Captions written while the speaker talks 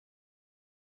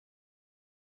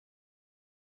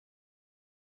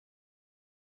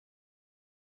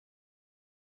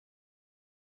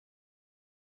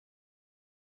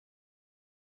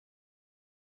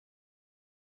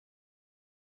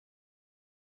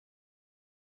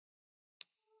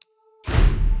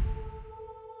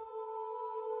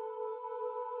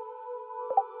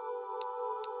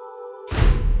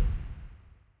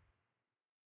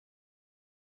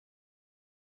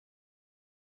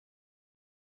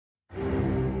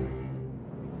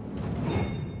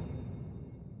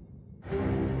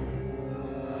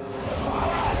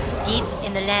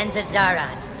in the lands of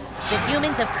Zaron, the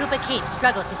humans of Koopa Keep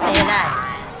struggle to stay alive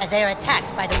as they are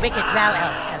attacked by the wicked drow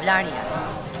elves of Larnia.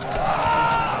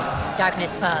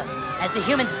 Darkness falls as the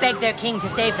humans beg their king to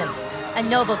save them, a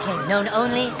noble king known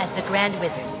only as the Grand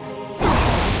Wizard.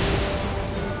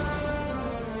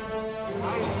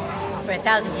 For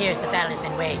 1,000 years, the battle has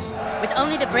been waged, with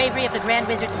only the bravery of the Grand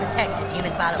Wizard to protect his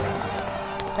human followers.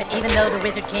 But even though the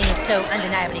Wizard King is so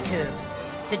undeniably cool,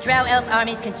 the Drow Elf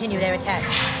armies continue their attacks.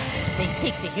 They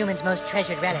seek the humans' most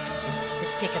treasured relic, the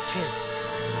Stick of Truth.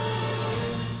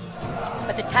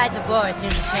 But the tides of war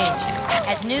soon change,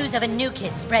 as news of a new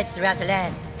kid spreads throughout the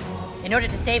land. In order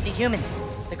to save the humans,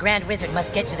 the Grand Wizard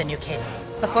must get to the new kid,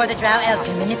 before the Drow Elves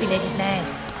can manipulate his mind,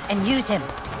 and use him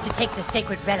to take the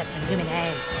sacred relic from human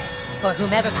hands. For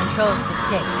whomever controls the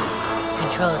stick,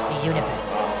 controls the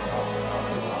universe.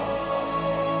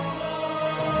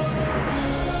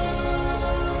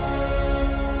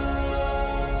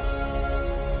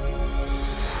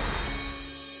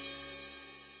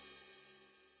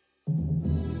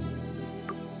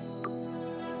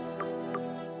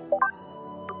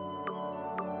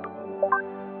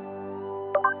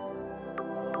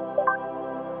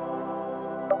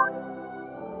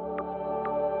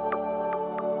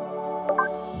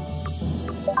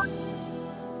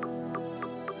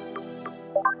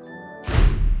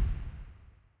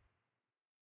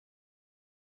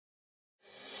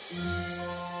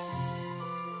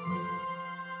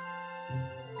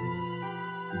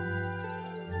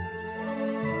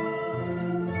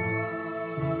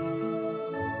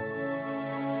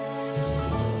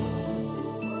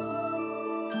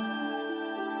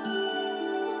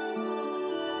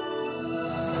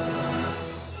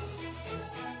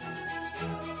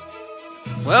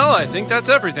 Well, I think that's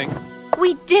everything.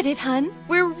 We did it, hun.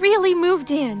 We're really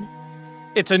moved in.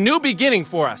 It's a new beginning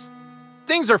for us.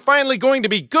 Things are finally going to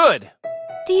be good.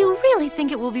 Do you really think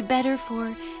it will be better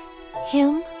for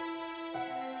him?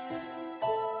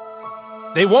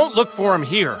 They won't look for him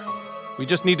here. We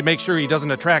just need to make sure he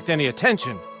doesn't attract any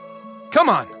attention. Come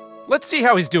on, let's see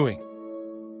how he's doing.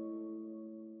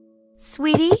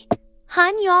 Sweetie?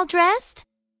 Hun, you all dressed?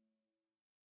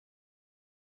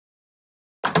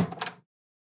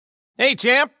 Hey,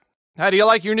 champ. How do you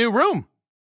like your new room?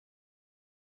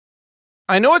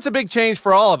 I know it's a big change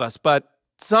for all of us, but,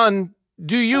 son,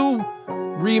 do you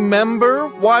remember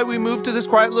why we moved to this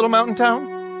quiet little mountain town?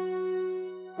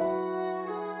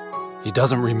 He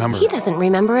doesn't remember. He doesn't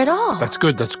remember at all. That's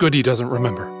good he doesn't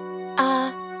remember.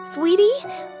 Sweetie,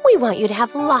 we want you to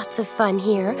have lots of fun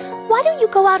here. Why don't you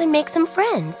go out and make some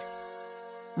friends?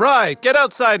 Right, get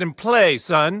outside and play,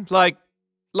 son, like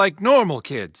normal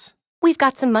kids. We've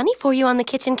got some money for you on the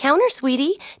kitchen counter,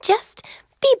 sweetie. Just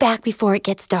be back before it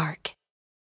gets dark.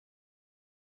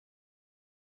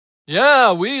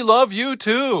 Yeah, we love you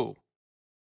too.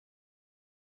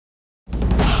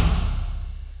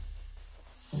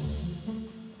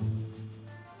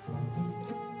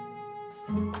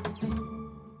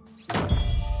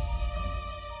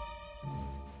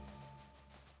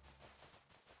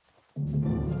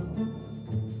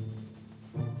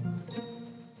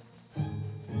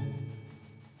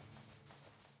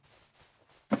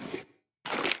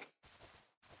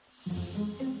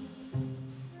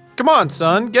 Come on,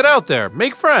 son, get out there,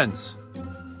 make friends.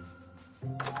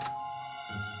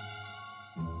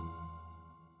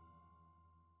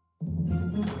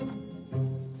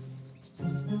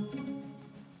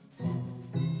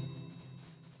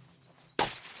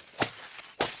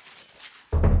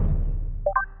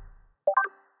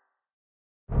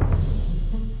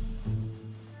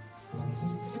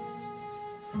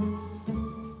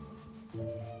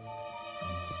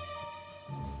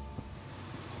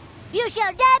 You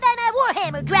shall die by my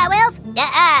warhammer, Drow Elf!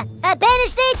 I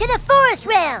banish thee to the forest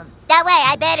realm! That way,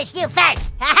 I banish you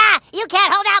first! Ha-ha! You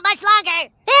can't hold out much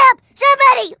longer! Help!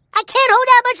 Somebody! I can't hold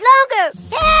out much longer!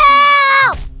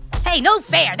 Help! Hey, no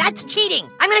fair! That's cheating!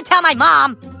 I'm gonna tell my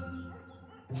mom!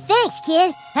 Thanks,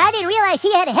 kid. I didn't realize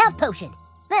he had a health potion.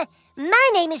 My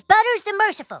name is Butters the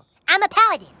Merciful. I'm a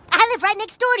paladin. I live right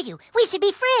next door to you. We should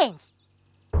be friends.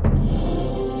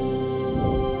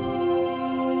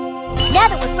 Now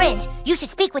that we're friends, you should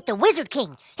speak with the Wizard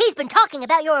King. He's been talking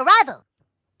about your arrival.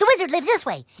 The wizard lives this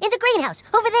way, in the greenhouse,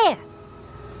 over there.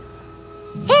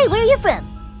 Hey, where are you from?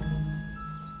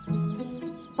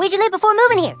 Where'd you live before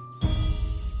moving here?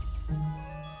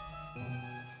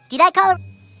 Did I call her?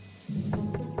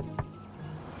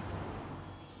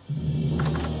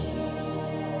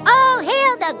 All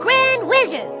hail the Grand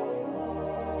Wizard!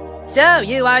 So,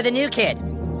 you are the new kid.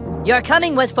 Your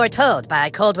coming was foretold by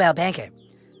Coldwell Banker.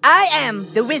 I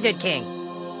am the Wizard King.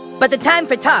 But the time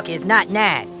for talk is not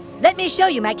now. Let me show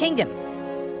you my kingdom.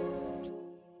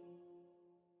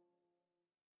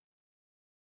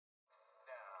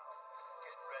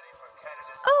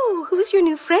 So, who's your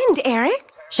new friend,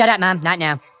 Eric? Shut up, Mom. Not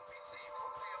now.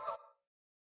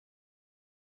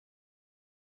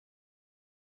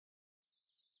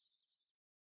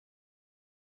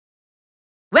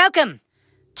 Welcome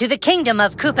to the kingdom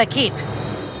of Koopa Keep.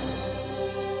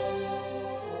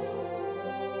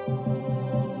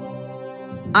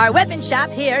 Our weapon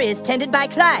shop here is tended by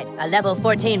Clyde, a level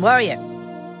 14 warrior.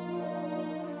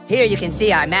 Here you can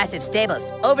see our massive stables,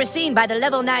 overseen by the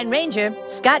level 9 ranger,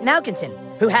 Scott Malkinson,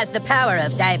 who has the power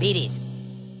of diabetes.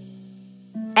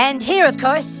 And here, of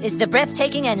course, is the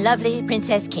breathtaking and lovely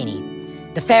Princess Kenny,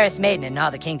 the fairest maiden in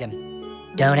all the kingdom.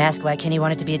 Don't ask why Kenny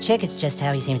wanted to be a chick, it's just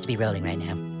how he seems to be rolling right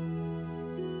now.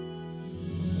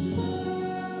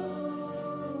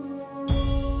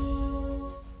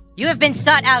 You have been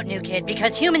sought out, new kid,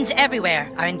 because humans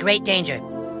everywhere are in great danger.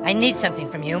 I need something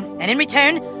from you, and in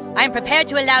return, I am prepared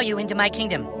to allow you into my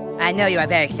kingdom. I know you are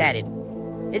very excited.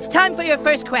 It's time for your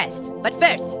first quest, but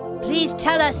first, please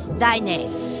tell us thy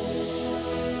name.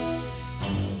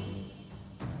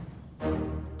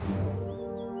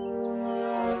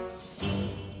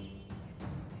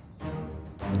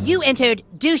 You entered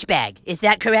douchebag, is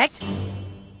that correct?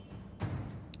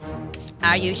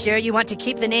 Are you sure you want to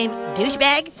keep the name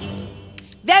douchebag?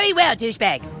 Very well,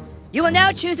 douchebag. You will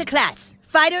now choose a class.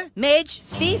 Fighter, mage,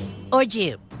 thief, or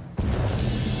Jew.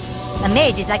 A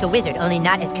mage is like a wizard, only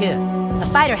not as cool. A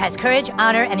fighter has courage,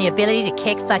 honor, and the ability to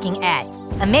kick fucking ass.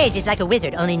 A mage is like a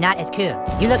wizard, only not as cool.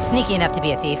 You look sneaky enough to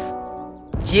be a thief.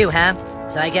 Jew, huh?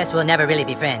 So I guess we'll never really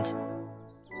be friends.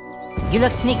 You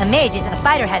look sneaky. A mage is a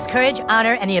fighter has courage,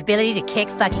 honor, and the ability to kick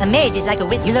fucking. A mage is like a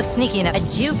wizard. You look sneaky enough. A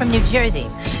Jew from New Jersey.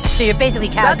 So you're basically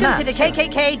Cal's mom. Welcome to the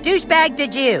KKK douchebag the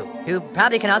Jew, who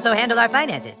probably can also handle our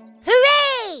finances.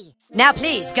 Hooray! Now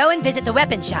please, go and visit the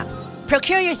weapon shop.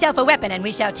 Procure yourself a weapon and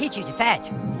we shall teach you to fight.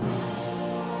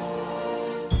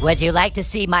 Would you like to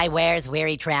see my wares,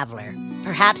 weary traveler?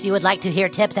 Perhaps you would like to hear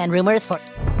tips and rumors for...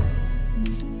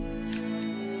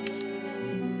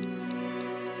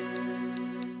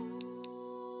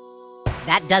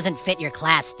 That doesn't fit your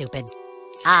class, stupid.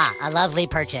 Ah, a lovely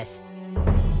purchase.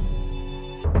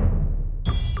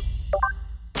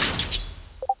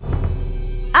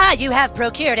 Ah, you have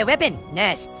procured a weapon.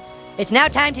 Yes. It's now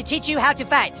time to teach you how to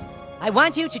fight. I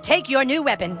want you to take your new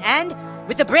weapon and,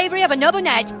 with the bravery of a noble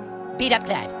knight, beat up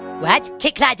Clyde. What?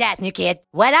 Kick Clyde's ass, new kid.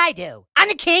 What'd I do? I'm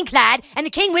the king, Clyde, and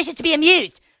the king wishes to be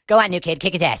amused. Go on, new kid,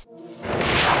 kick his ass.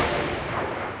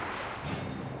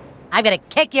 I'm gonna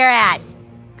kick your ass.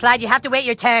 Clyde, you have to wait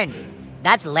your turn.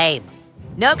 That's lame.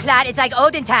 No, Clyde, it's like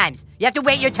olden times. You have to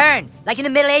wait your turn, like in the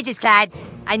Middle Ages, Clyde.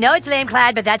 I know it's lame,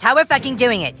 Clyde, but that's how we're fucking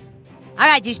doing it. All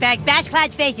right, douchebag, bash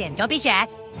Clyde's face in. Don't be shy.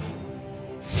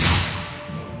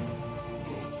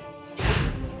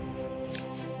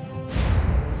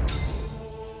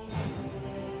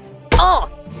 Oh!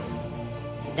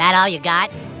 That all you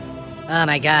got? Oh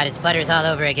my god, it's butters all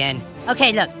over again.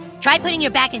 Okay, look, try putting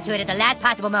your back into it at the last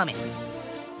possible moment.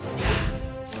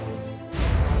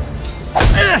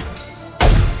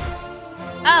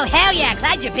 Oh, hell yeah,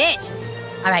 Clyde's your bitch.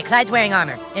 All right, Clyde's wearing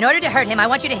armor. In order to hurt him, I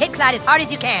want you to hit Clyde as hard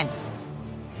as you can.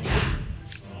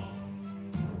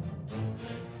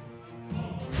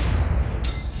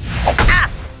 Ah!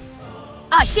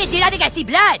 Oh shit, dude, I think I see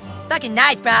blood. Fucking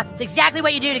nice, brah. It's exactly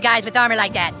what you do to guys with armor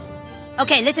like that.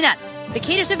 Okay, listen up. The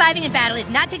key to surviving in battle is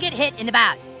not to get hit in the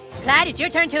bows. Clyde, it's your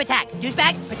turn to attack.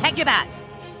 Douchebag, protect your bows.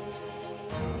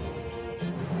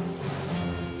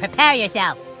 Prepare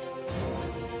yourself.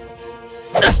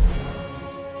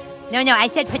 No, I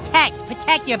said protect.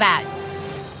 Protect your bows.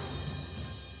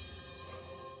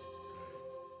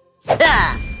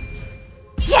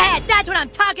 Yeah, that's what I'm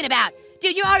talking about.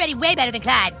 Dude, you're already way better than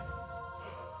Clyde.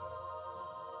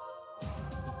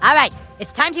 All right,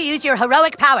 it's time to use your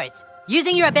heroic powers.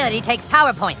 Using your ability takes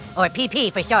power points, or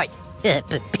PP for short.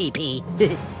 PP.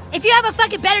 If you have a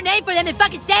fucking better name for them, then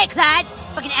fucking say it, Clyde.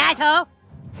 Fucking asshole.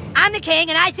 I'm the king,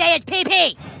 and I say it's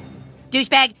PP.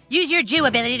 Douchebag, use your Jew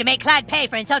ability to make Clyde pay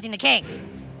for insulting the king.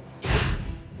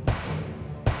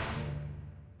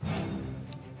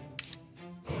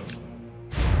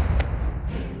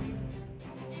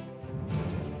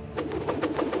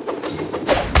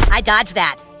 I dodged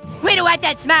that. Way to wipe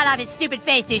that smile off his stupid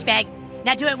face, douchebag.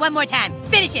 Now do it one more time.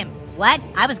 Finish him. What?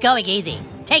 I was going easy.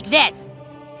 Take this.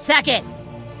 Suck it.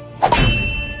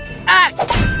 Ouch!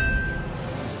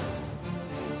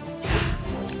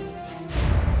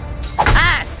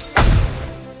 Ah!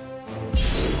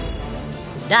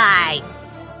 Die.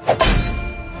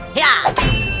 Yeah.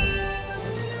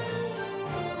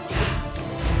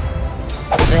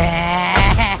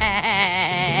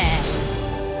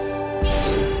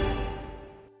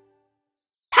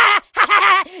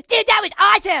 Dude, that was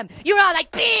awesome! You were all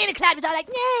like, beam, and Cloud was all like,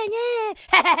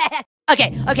 nah.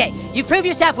 Okay, you prove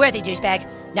yourself worthy, douchebag.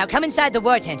 Now come inside the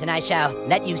war tent and I shall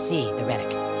let you see the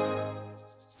relic.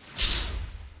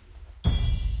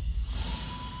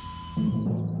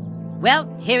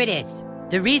 Well, here it is.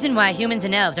 The reason why humans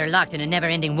and elves are locked in a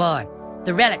never-ending war.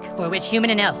 The relic for which human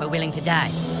and elf are willing to die.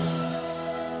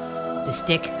 The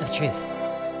Stick of Truth.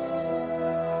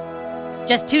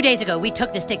 Just 2 days ago, we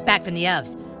took the stick back from the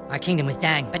elves. Our kingdom was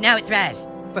dying, but now it thrives.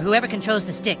 For whoever controls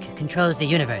the stick controls the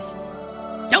universe.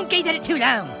 Don't gaze at it too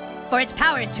long, for its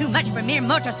power is too much for mere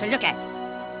mortals to look at.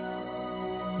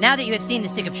 Now that you have seen the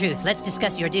Stick of Truth, let's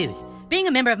discuss your dues. Being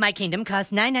a member of my kingdom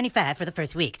costs $9.95 for the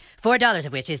first week, $4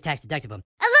 of which is tax deductible.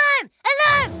 Alarm!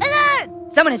 Alarm!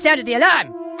 Alarm! Someone has sounded the alarm!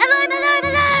 Alarm! Alarm!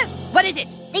 Alarm! What is it?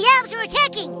 The elves are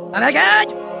attacking! Oh my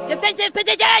god! Defensive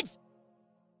positions!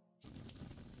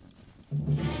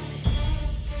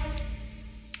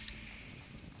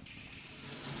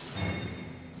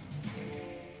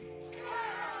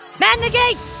 Man the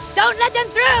gate! Don't let them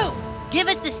through! Give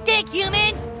us the stick,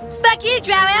 humans! Fuck you,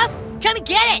 Drow Elf! Come and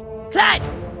get it! Clyde,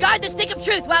 guard the Stick of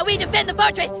Truth while we defend the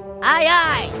fortress! Aye,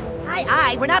 aye! Aye,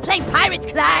 aye, we're not playing pirates,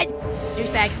 Clyde!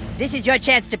 Douchebag, this is your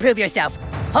chance to prove yourself.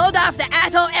 Hold off the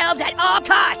asshole elves at all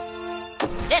costs!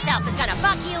 This elf is gonna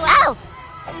fuck you up! Ow!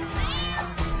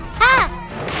 Ah!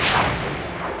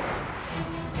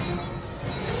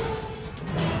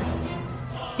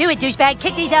 Do it, douchebag!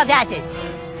 Kick these elves' asses!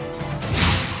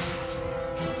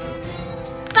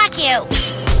 Fuck you!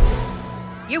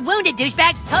 You're wounded,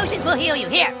 douchebag! Potions will heal you,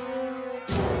 here!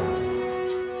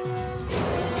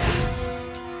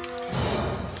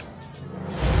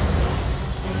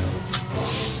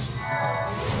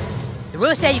 The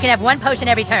rules say you can have 1 potion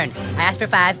every turn. I asked for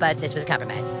 5, but this was a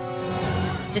compromise.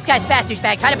 This guy's fast,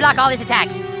 douchebag. Try to block all his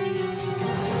attacks.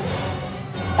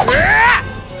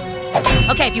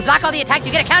 Okay, if you block all the attacks,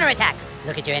 you get a counterattack.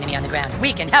 Look at your enemy on the ground,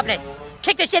 weak and helpless.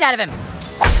 Kick the shit out of him.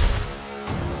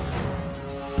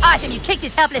 Awesome, you kicked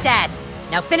his helpless ass.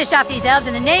 Now finish off these elves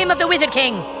in the name of the Wizard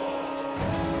King.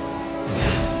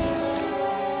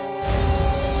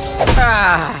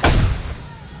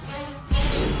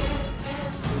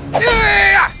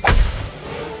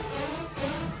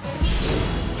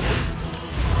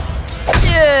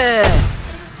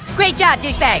 Great job,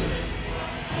 douchebag.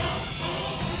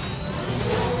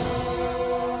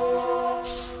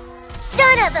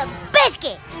 Son of a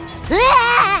biscuit!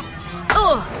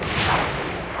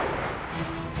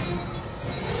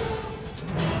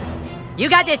 You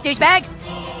got this, douchebag!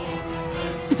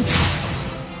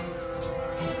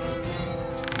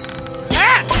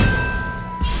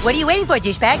 What are you waiting for,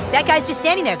 douchebag? That guy's just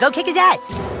standing there. Go kick his ass!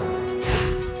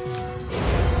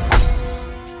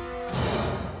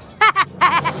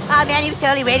 Oh man, he was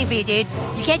totally waiting for you, dude.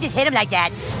 You can't just hit him like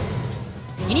that.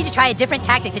 You need to try a different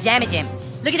tactic to damage him.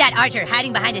 Look at that archer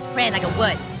hiding behind his friend like a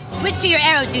wuss. Switch to your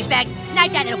arrows, douchebag.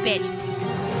 Snipe that little bitch.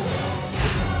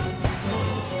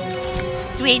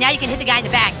 Sweet, now you can hit the guy in the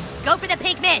back. Go for the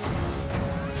pink mist.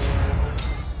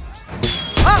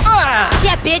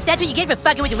 Yeah, bitch, that's what you get for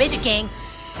fucking with the Wizard King.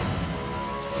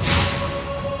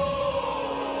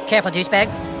 Careful, douchebag.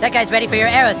 That guy's ready for your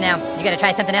arrows now. You gotta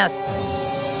try something else.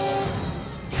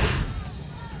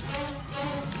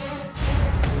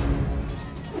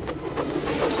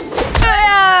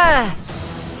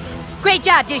 Great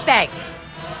job, douchebag!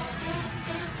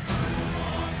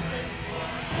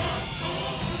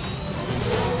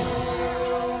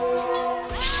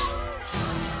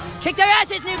 Kick their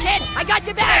asses, new kid! I got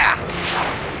your back!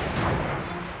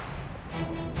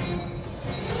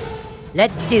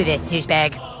 Let's do this,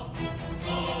 douchebag.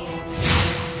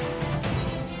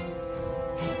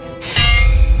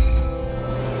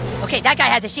 Okay, that guy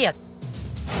has a shield.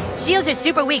 Shields are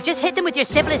super weak. Just hit them with your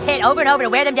simplest hit over and over to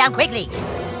wear them down quickly.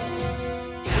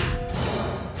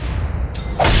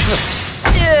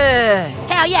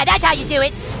 Hell yeah, that's how you do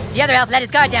it! The other elf let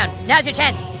his guard down. Now's your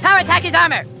chance. Power attack his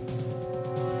armor!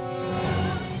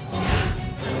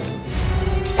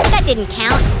 That didn't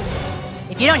count.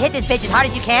 If you don't hit this bitch as hard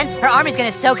as you can, her armor's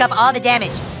gonna soak up all the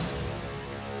damage.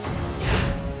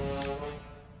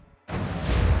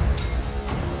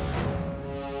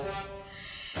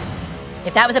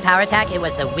 If that was a power attack, it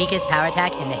was the weakest power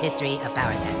attack in the history of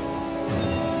power attacks.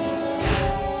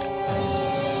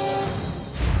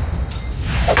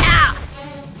 Ah!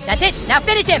 That's it! Now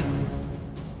finish him!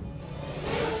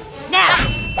 Now!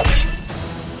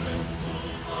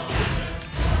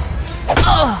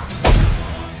 Oh!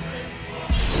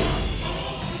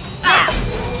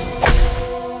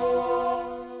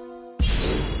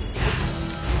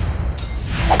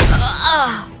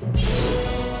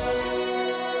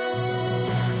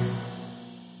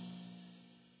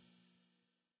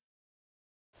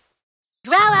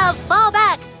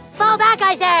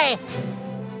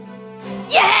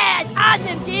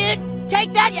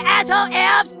 like that, you asshole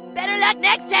elves! Better luck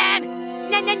next time!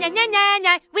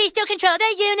 Na, we still control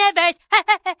the universe!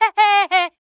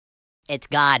 It's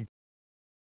God.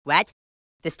 What?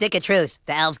 The stick of truth.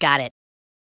 The elves got it.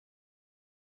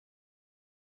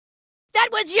 That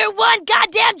was your one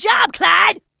goddamn job,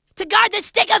 Clyde! To guard the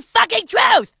stick of fucking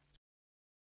truth!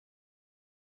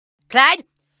 Clyde,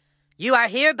 you are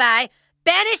hereby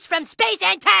banished from space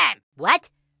and time! What?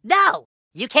 No!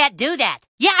 You can't do that!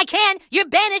 Yeah, I can! You're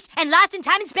banished and lost in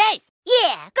time and space!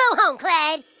 Yeah, go home,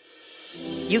 Clyde.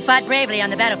 You fought bravely on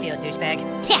the battlefield, douchebag.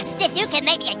 Yeah, if you can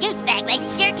make me a douchebag, well,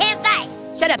 you sure can fight.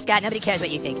 Shut up, Scott. Nobody cares what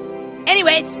you think.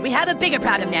 Anyways, we have a bigger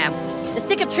problem now. The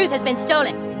stick of truth has been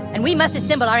stolen, and we must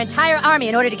assemble our entire army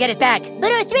in order to get it back.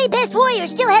 But our 3 best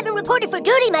warriors still haven't reported for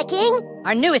duty, my king.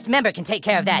 Our newest member can take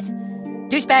care of that.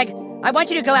 Douchebag, I want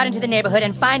you to go out into the neighborhood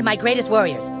and find my greatest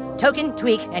warriors, Token,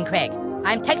 Tweak, and Craig.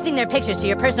 I'm texting their pictures to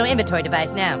your personal inventory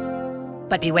device now.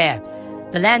 But beware.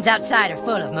 The lands outside are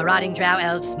full of marauding drow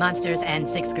elves, monsters, and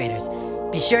 6th graders.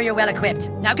 Be sure you're well equipped.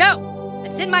 Now go!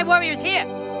 And send my warriors here!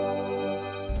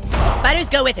 Fighters,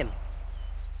 go with him.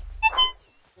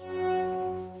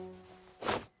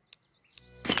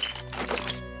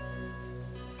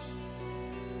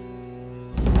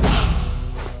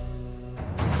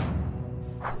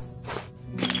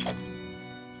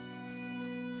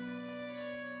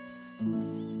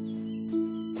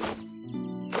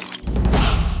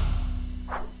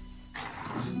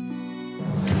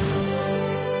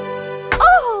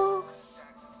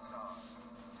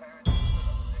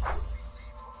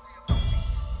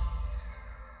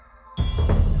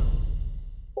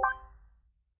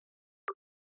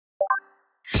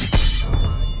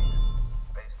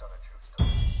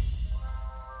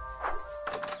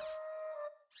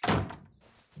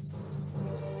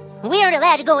 We aren't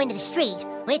allowed to go into the street.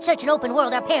 When it's such an open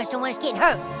world, our parents don't want us getting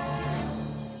hurt.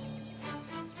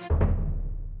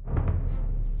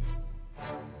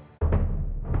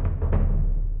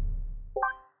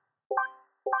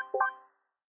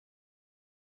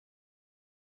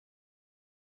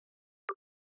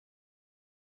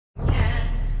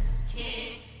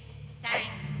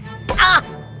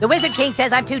 The Wizard King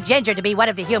says I'm too ginger to be one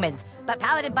of the humans, but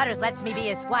Paladin Butters lets me be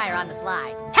his squire on the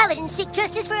slide. Paladins seek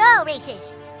justice for all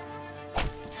races.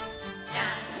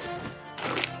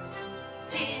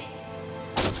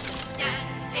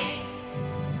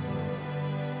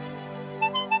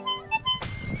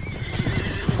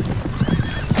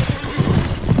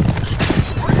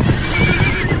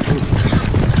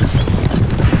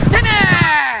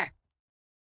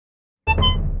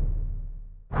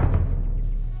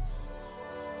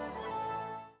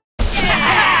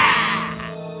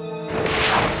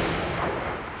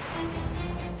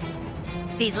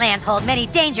 These lands hold many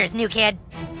dangers, new kid.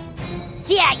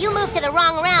 Yeah, you moved to the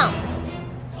wrong realm.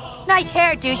 Nice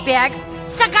hair, douchebag.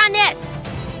 Suck on this!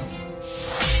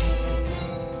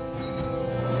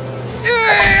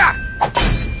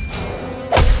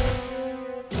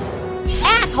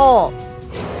 Asshole!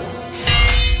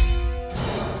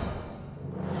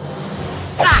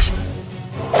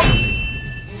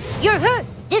 You're hurt.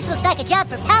 This looks like a job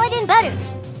for Paladin Butters.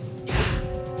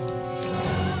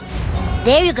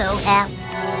 There you go, pal.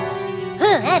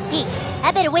 I'm beat.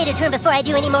 I better wait a turn before I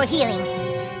do any more healing.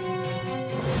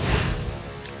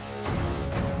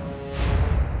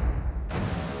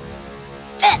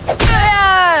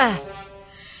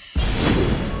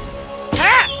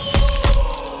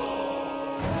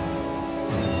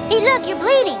 Hey, look, you're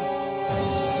bleeding.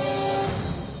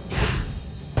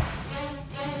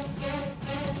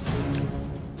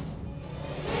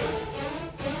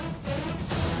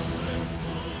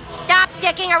 Stop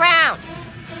dicking around!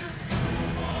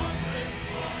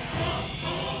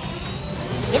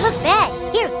 It looks bad.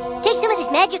 Here, take some of this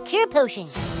magic cure potion.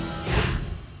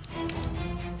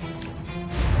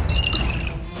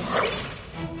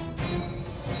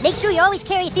 Make sure you always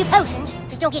carry a few potions.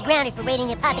 Just don't get grounded for raiding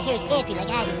the apothecary's pantry like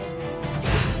I did.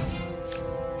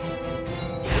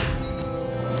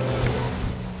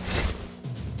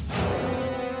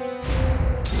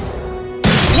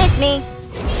 Miss me!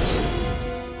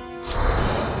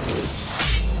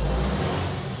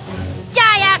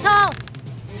 Die, asshole!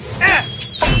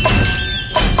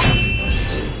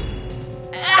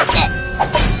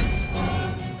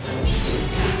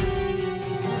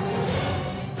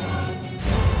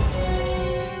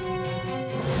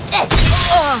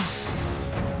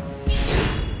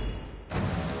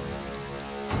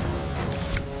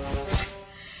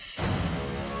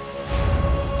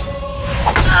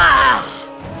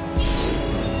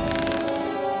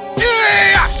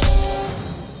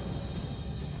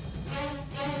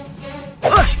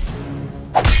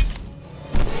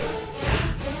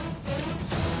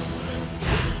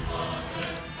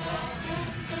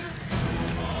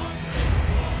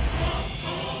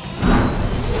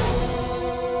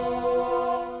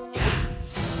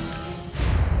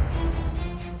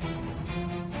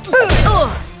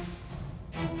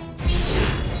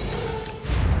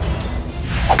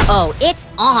 Oh, it's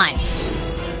on.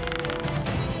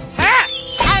 Ha!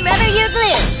 I'm rubber, you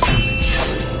glue.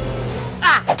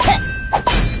 Ah!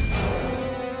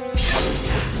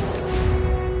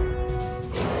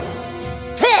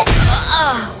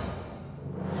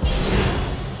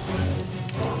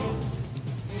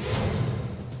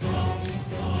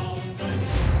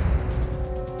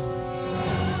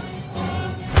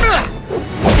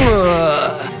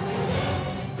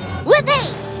 Whoopee!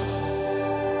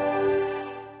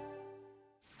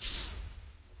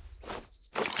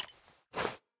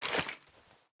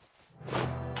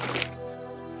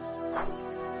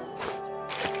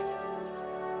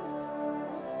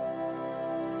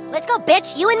 Let's go,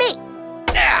 bitch, you and me.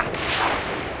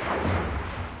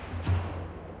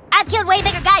 I've killed way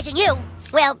bigger guys than you.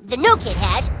 Well, the new kid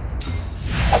has.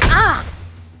 Ah!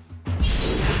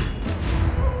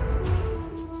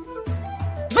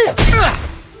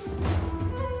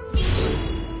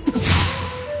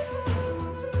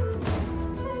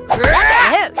 That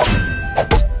hurt.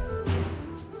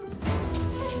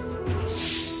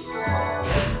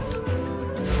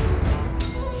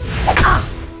 Ah!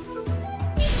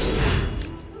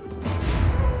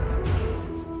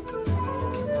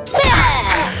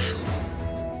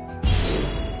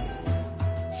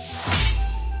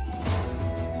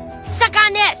 Suck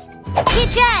on this! Keep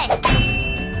trying!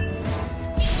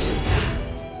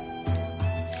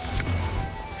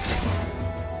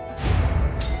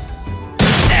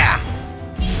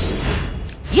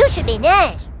 You should be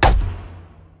nice.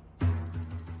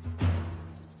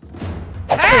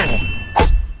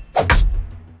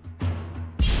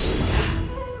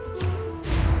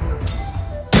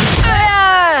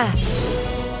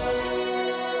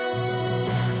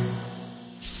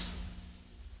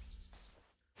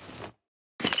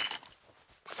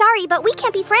 Sorry, but we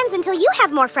can't be friends until you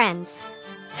have more friends.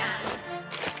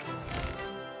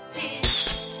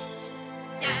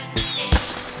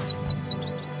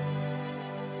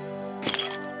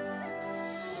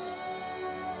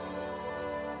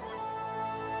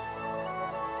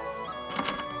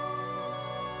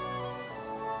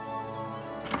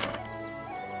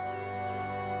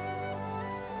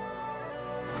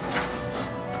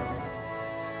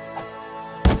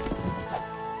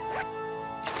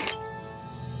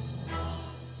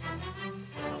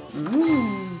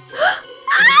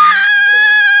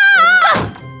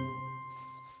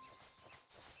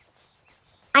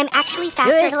 I'm actually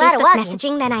faster at Facebook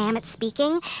messaging than I am at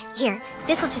speaking. Here,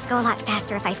 this'll just go a lot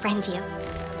faster if I friend you.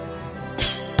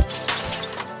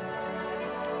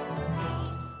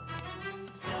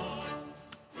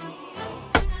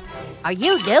 Are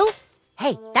you new?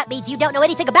 Hey, that means you don't know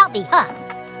anything about me, huh?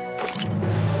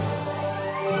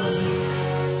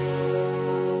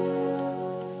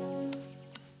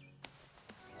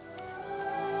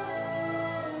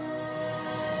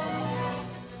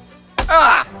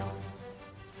 Ah!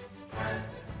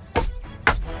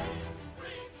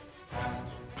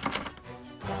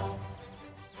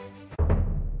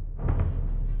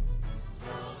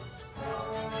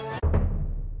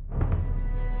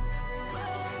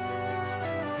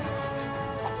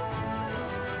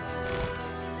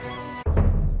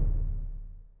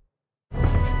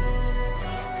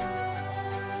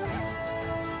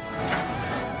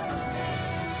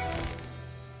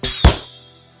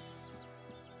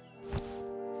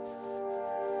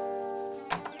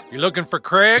 You looking for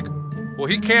Craig? Well,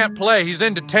 he can't play. He's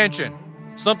in detention.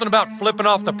 Something about flipping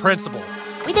off the principal.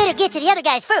 We better get to the other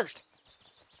guys first.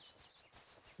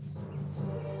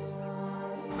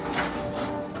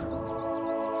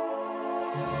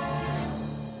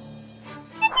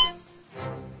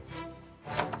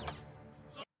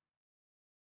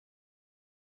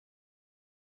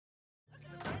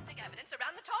 Forensic evidence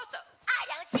around the torso. I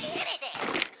don't see anything.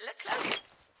 Look closer.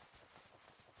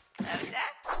 Closer.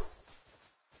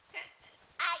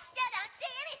 I still don't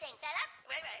see anything, fella.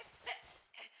 Wait.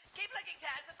 Keep looking,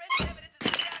 Taz. The forensic evidence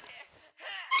is down here.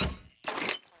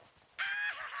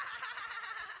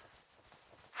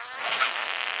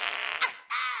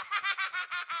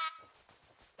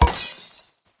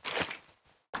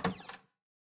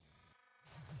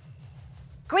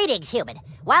 Greetings, human.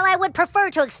 While I would prefer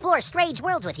to explore strange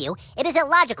worlds with you, it is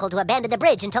illogical to abandon the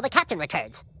bridge until the captain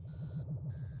returns.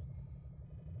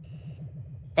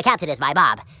 The captain is my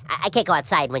mom. I can't go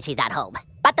outside when she's not home.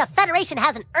 But the Federation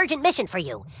has an urgent mission for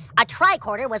you. A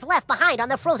tricorder was left behind on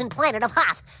the frozen planet of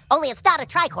Hoth. Only it's not a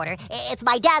tricorder, it's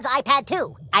my dad's iPad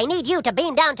 2. I need you to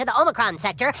beam down to the Omicron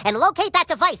sector and locate that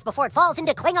device before it falls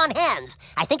into Klingon hands.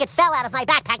 I think it fell out of my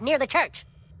backpack near the church.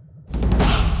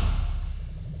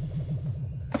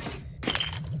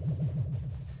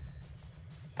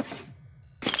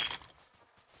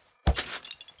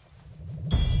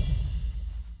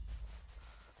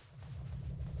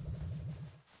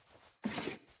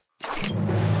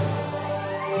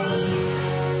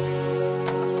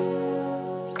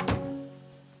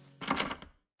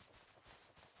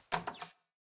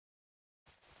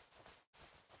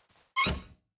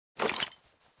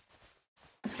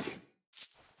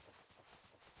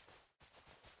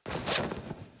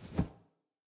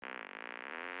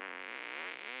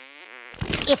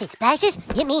 If it splashes,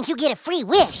 it means you get a free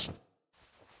wish. You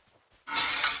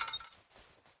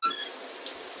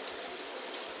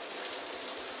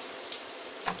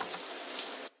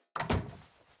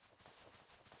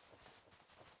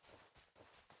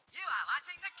are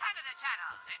watching the Canada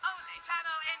Channel, the only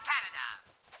channel in Canada.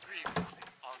 Previously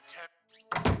on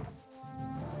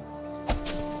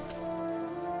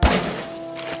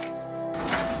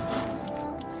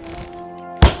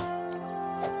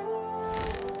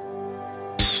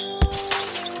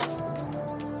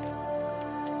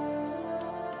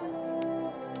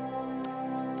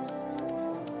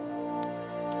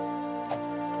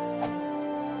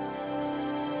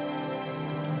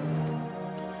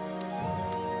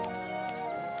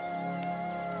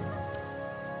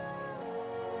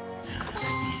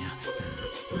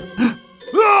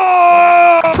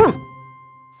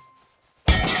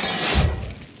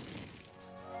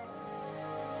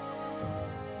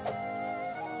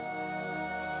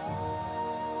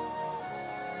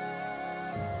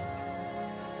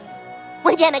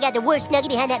One time I got the worst snuggie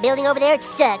behind that building over there. It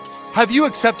sucked. Have you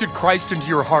accepted Christ into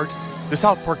your heart? The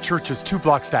South Park Church is 2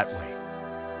 blocks that way.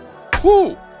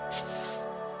 Whoo!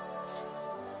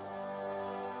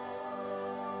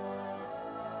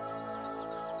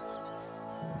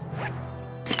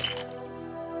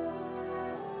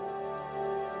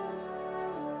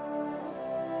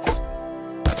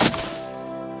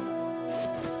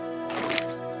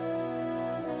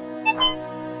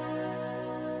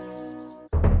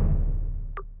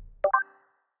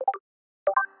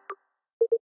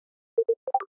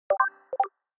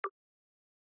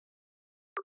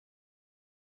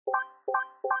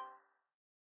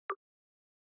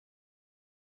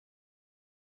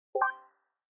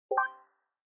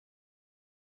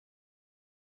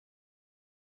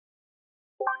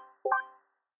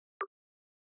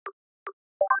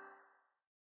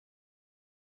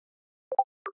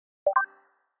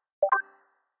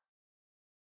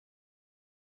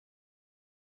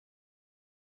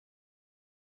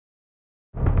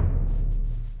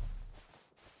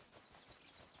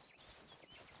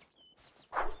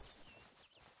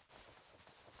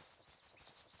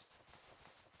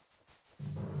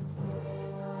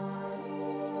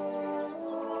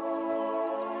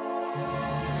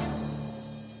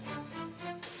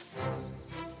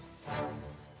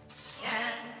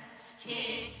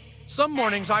 Some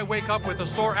mornings I wake up with a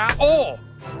sore ass. Oh!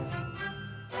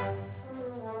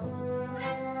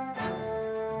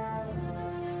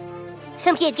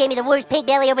 Some kids gave me the worst pink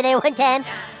belly over there one time.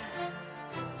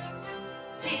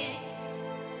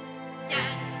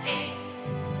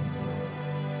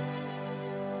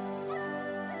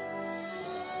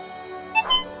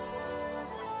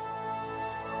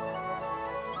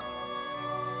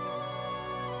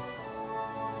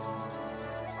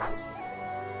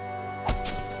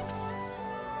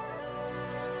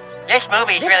 This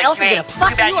movie's really elf is sweet. gonna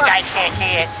fuck Too bad you you up. guys can't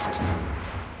see it.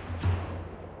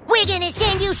 We're gonna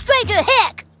send you straight to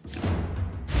heck!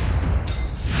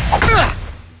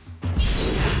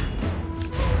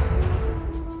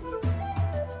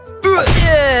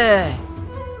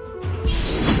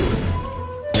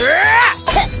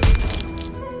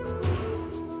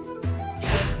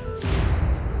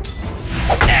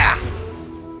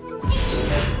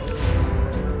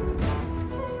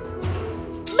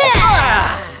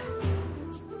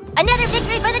 Another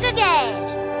victory for the good guys!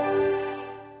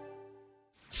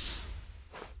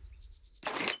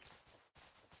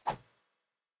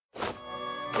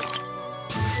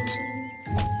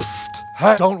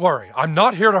 Hey, don't worry, I'm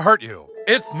not here to hurt you.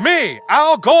 It's me,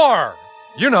 Al Gore!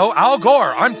 You know, Al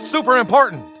Gore, I'm super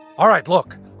important. All right,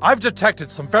 look, I've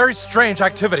detected some very strange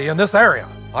activity in this area.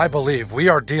 I believe we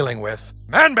are dealing with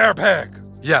Man-Bear Pig.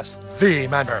 Yes, the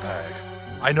Man-Bear Pig.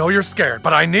 I know you're scared,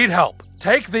 but I need help.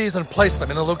 Take these and place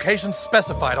them in the location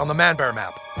specified on the Man-Bear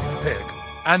map, Pig.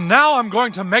 And now I'm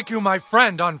going to make you my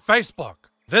friend on Facebook.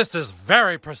 This is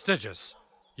very prestigious.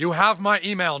 You have my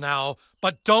email now,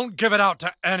 but don't give it out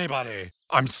to anybody.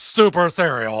 I'm super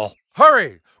serial.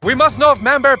 Hurry! We must know if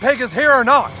Man-Bear Pig is here or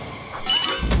not.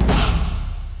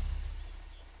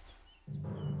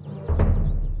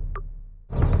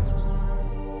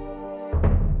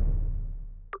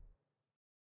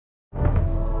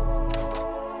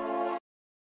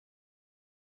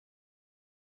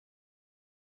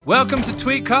 Welcome to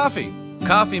Tweak Coffee.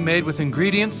 Coffee made with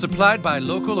ingredients supplied by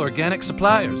local organic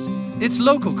suppliers. It's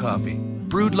local coffee,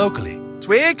 brewed locally.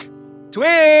 Tweak?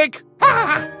 Tweak!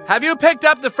 Have you picked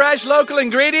up the fresh local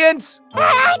ingredients?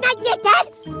 Not yet, Dad!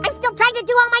 I'm still trying to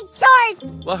do all my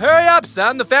chores! Well, hurry up,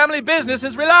 son. The family business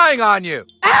is relying on you.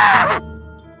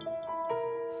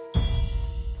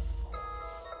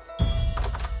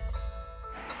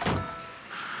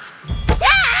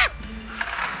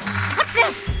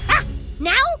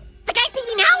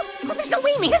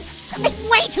 man! It's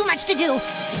way too much to do!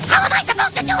 How am I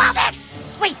supposed to do all this?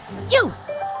 Wait, you!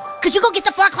 Could you go get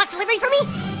the 4 o'clock delivery for me?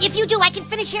 If you do, I can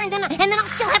finish here and then I'll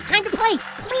still have time to play.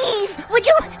 Please, would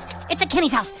you? It's at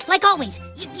Kenny's house, like always.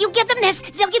 You give them this,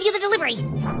 they'll give you the delivery.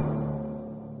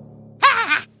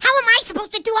 How am I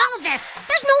supposed to do all of this?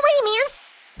 There's no way, man.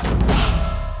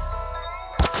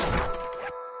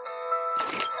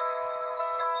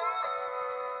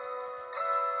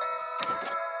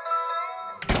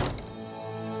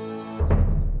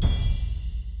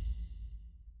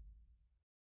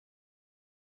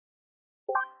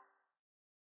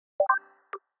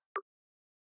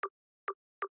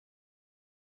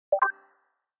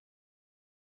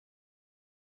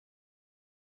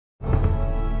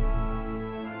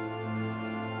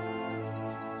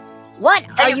 What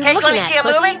are you looking at, see a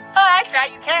pussy? movie? Oh, that's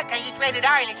right, you can't because it's rated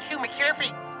R and it's too mature for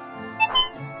you.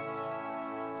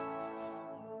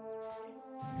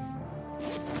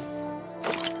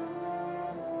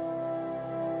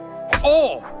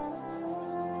 Oh!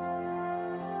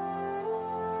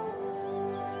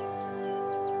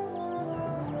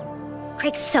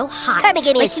 Craig's so hot. Cartman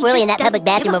gave me a Like he swirly in just that public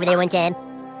doesn't bathroom give a over there fuck. one time.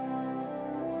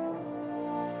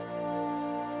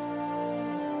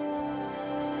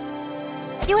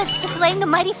 You have slain the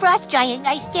mighty frost giant.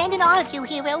 I stand in awe of you,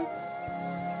 hero.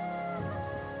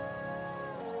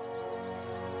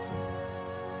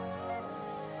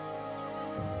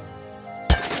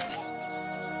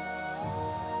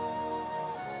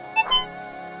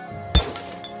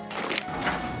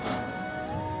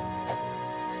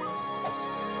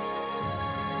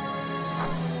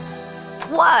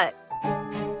 What?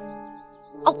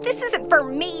 Oh, this isn't for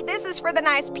me. This is for the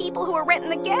nice people who are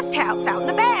renting the guest house out in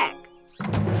the back.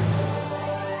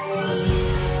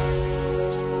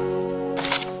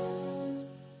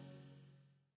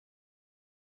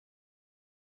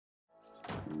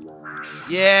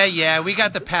 Yeah, we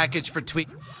got the package for tweet.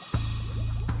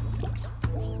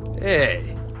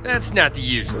 Hey, that's not the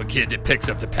usual kid that picks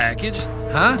up the package.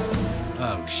 Huh?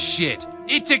 Oh, shit.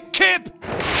 It's a Kip!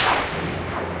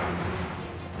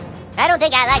 I don't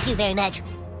think I like you very much.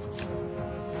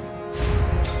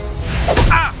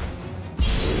 Ah!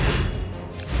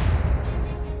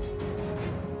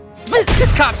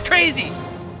 This cop's crazy!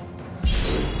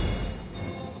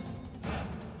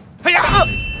 Hi-ya!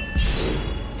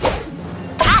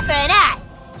 Eye for an eye!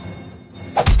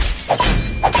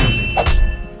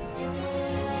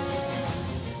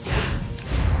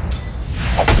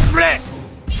 Bleh!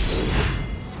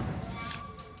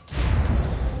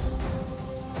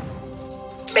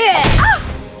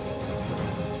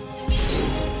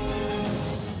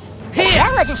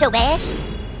 That wasn't so bad.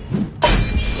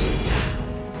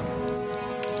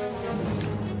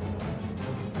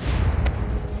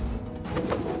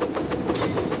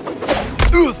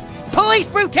 Oof! Police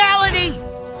brutality!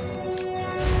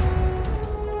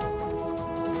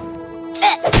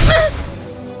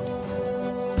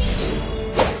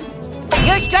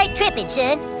 You're straight tripping,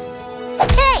 son.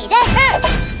 Hey, that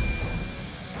hurts!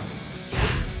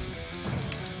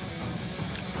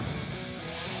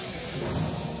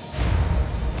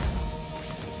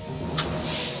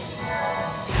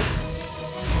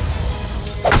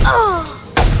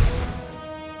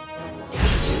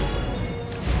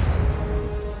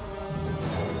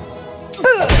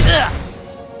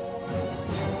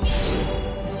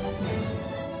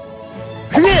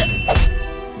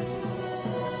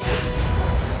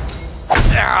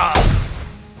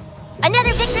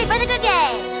 Another victory for the good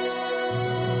guys!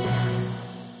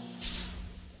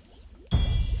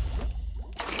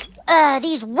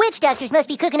 These witch doctors must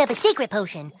be cooking up a secret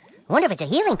potion. I wonder if it's a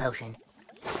healing potion.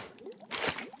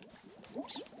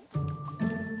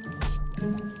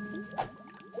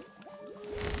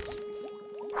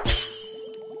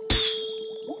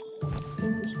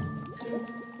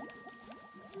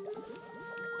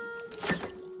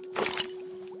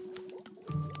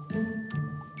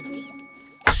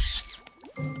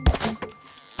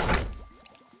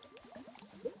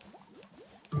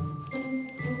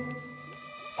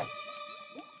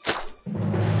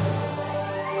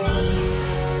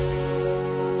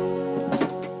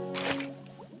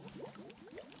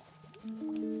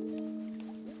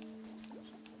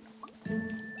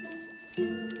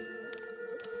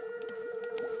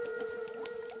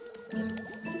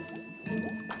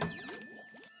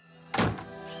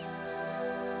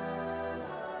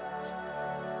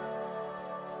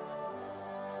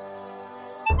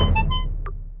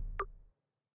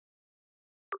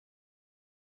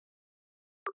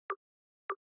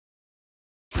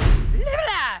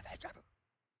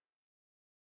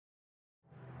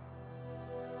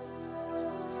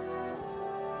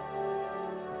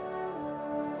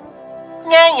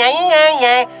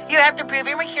 Yeah. You have to prove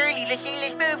your maturity to see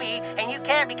this movie, and you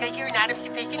can't because you're not of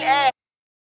sufficient age.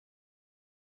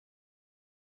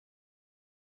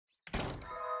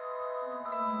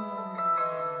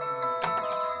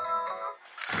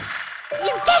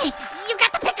 You did it! You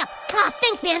got the pickup! Oh,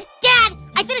 thanks, man. Dad,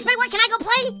 I finished my work. Can I go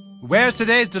play? Where's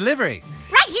today's delivery?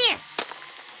 Right here!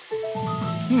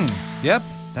 Yep,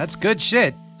 that's good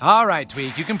shit. All right,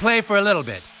 Tweak, you can play for a little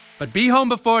bit. But be home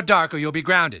before dark or you'll be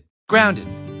grounded. Grounded,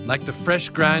 like the fresh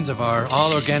grinds of our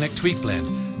all-organic Tweak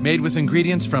blend, made with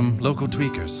ingredients from local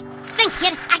tweakers. Thanks,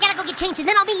 kid. I gotta go get changed, and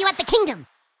then I'll meet you at the kingdom.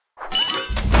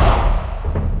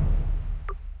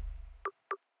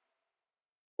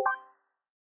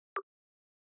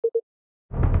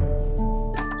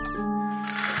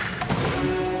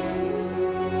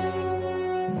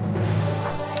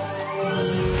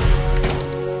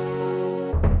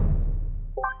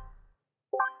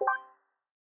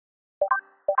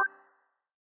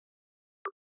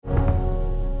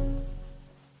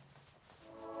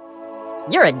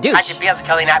 You're a douche. I should be able to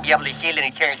totally not be able to see the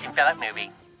Terrence and Phillip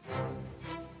movie.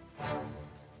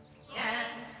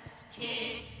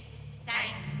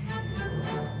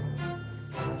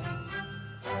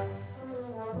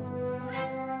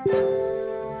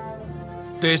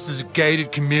 This is a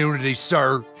gated community,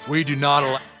 sir. We do not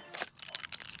allow...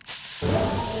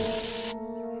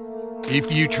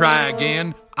 If you try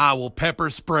again, I will pepper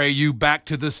spray you back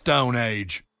to the Stone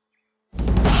Age.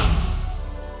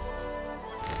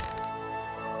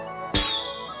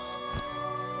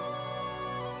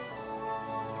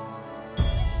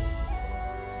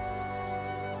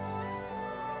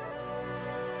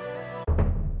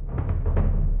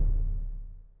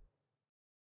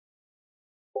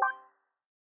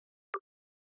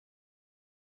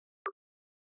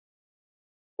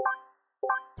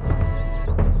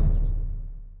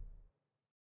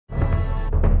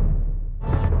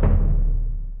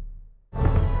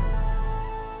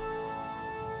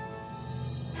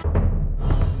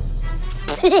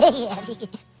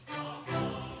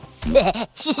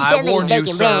 I warn you,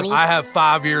 sir, I have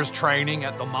 5 years training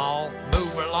at the mall.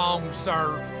 Move along,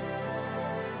 sir.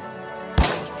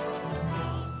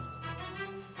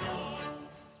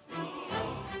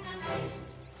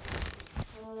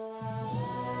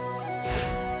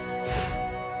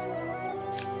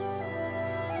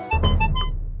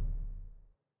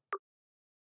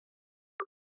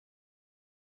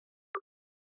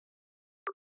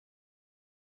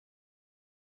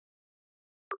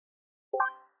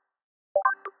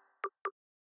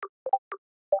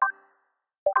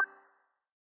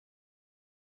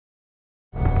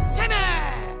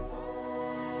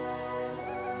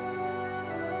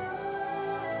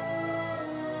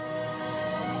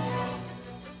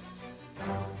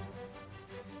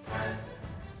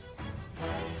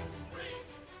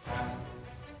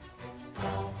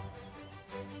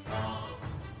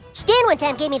 Stan one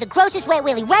time gave me the grossest wet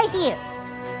willy right here.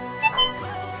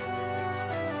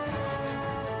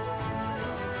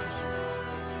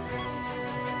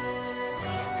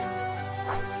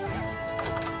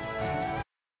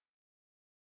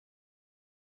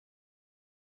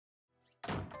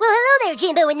 Well, hello there,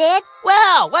 Jimbo and Ned.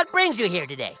 Well, what brings you here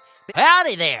today?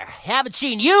 Howdy there. Haven't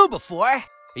seen you before.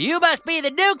 You must be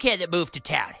the new kid that moved to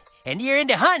town. And you're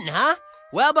into hunting, huh?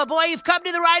 Well, my boy, you've come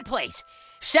to the right place.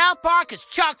 South Park is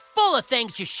chock full of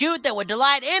things to shoot that would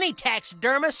delight any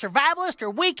taxidermist, survivalist, or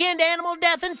weekend animal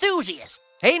death enthusiast.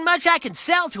 Ain't much I can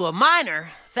sell to a minor,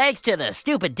 thanks to the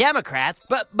stupid Democrats,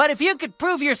 but if you could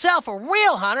prove yourself a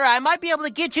real hunter, I might be able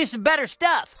to get you some better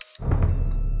stuff.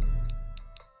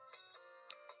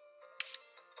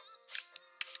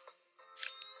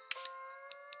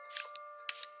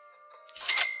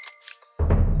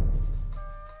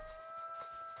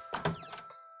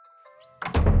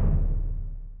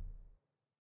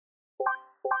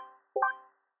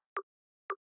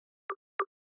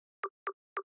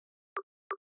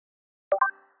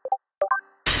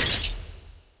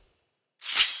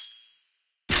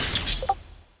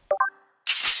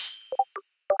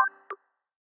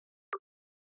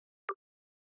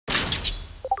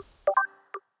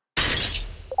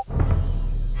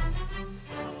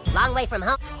 Long way from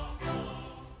home.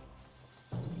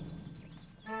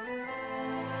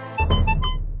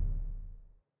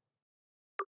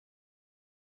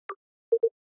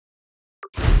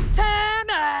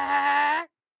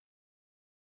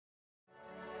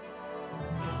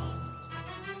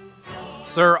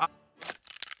 Sir,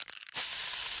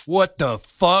 What the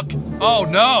fuck? Oh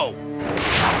no!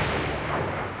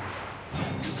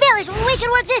 Fellas, we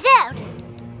can work this out!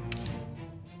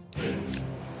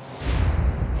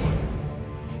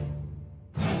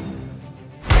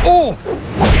 Oh!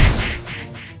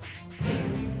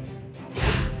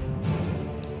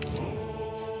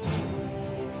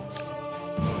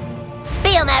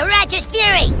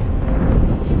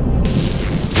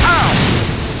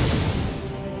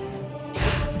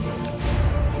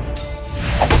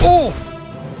 Oh!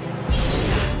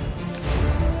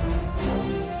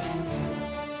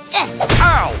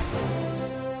 Ow!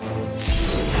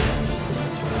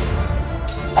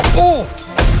 Oh!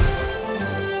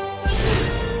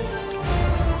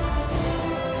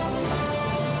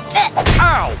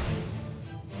 Ow!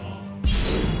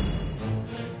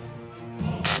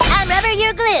 I'm rubber,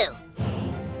 you're glue.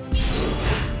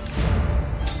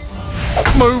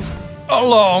 Move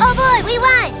along. Oh boy, we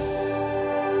won!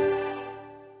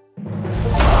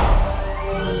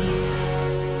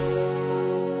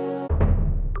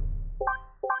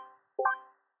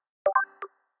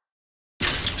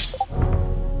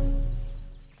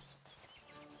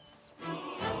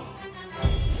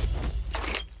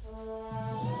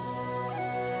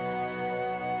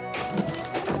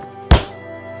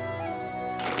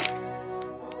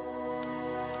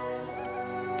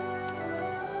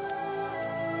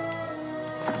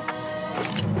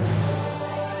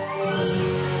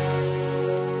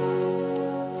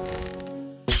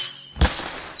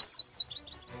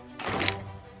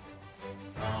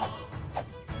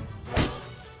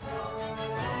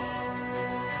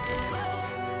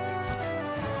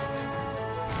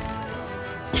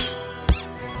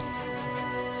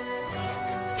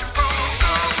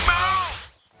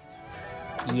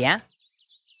 Yeah?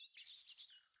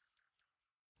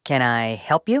 Can I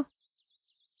help you?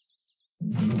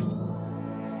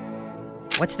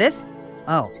 What's this?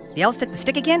 Oh, the elves took the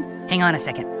stick again? Hang on a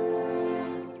second.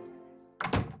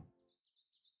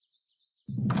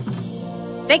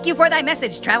 Thank you for thy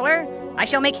message, traveler. I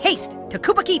shall make haste to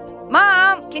Koopa Keep.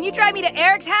 Mom, can you drive me to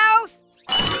Eric's house?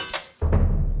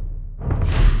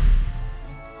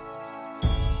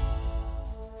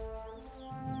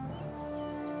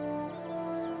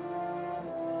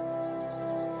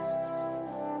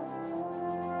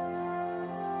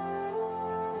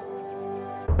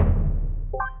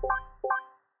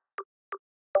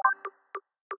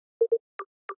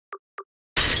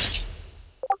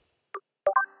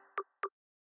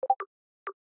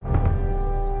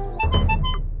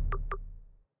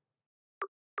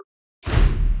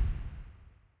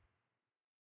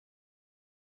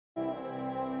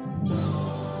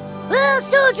 Well,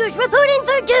 soldiers reporting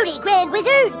for duty, Grand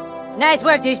Wizard. Nice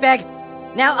work, douchebag.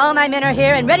 Now all my men are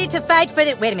here and ready to fight for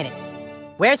the— Wait a minute.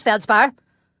 Where's Feldspar?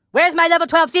 Where's my level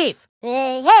 12 thief?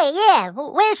 Hey, yeah,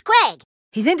 where's Craig?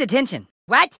 He's in detention.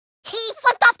 What? He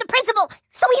flipped off the principal,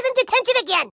 so he's in detention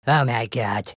again. Oh my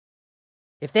god.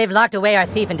 If they've locked away our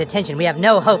thief in detention, we have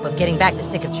no hope of getting back the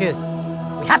Stick of Truth.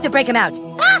 We have to break him out.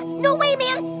 Ah, no way,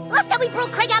 man. Last time we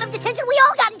broke Craig out of detention, we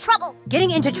all got in trouble.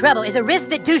 Getting into trouble is a risk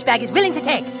that douchebag is willing to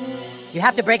take. You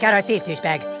have to break out our thief,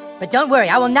 douchebag. But don't worry,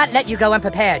 I will not let you go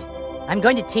unprepared. I'm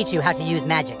going to teach you how to use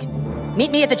magic.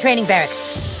 Meet me at the training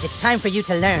barracks. It's time for you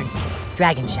to learn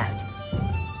Dragon Shout.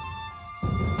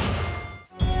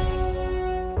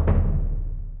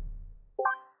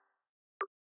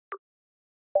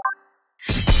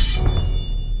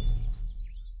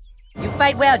 You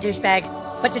fight well, douchebag.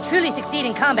 But to truly succeed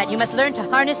in combat, you must learn to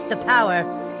harness the power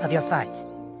of your farts.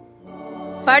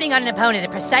 Farting on an opponent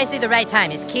at precisely the right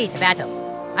time is key to battle.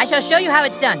 I shall show you how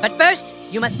it's done, but first,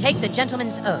 you must take the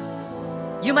gentleman's oath.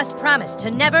 You must promise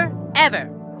to never, ever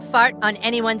fart on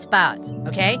anyone's balls,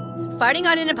 okay? Farting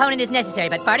on an opponent is necessary,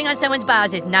 but farting on someone's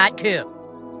balls is not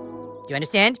cool. Do you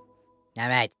understand? All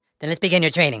right, then let's begin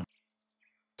your training.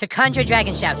 To conjure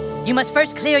Dragon Shout, you must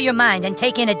first clear your mind and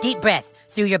take in a deep breath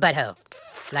through your butthole.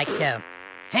 Like so.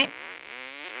 Huh?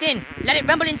 Then, let it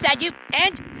rumble inside you,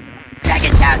 and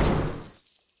Dragon Shout!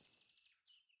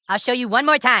 I'll show you one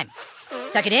more time.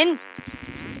 Suck it in.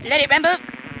 Let it rumble.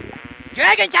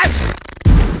 Dragon Shout!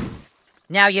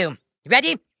 Now you.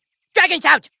 Ready? Dragon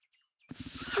Shout!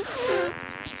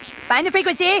 Find the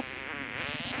frequency.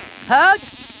 Hold.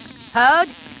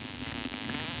 Hold.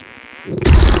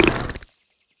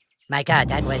 My god,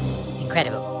 that was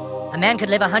incredible. A man could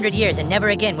live 100 years and never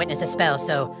again witness a spell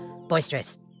so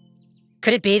boisterous.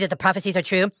 Could it be that the prophecies are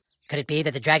true? Could it be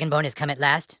that the Dragonborn has come at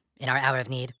last, in our hour of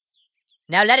need?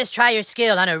 Now let us try your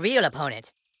skill on a real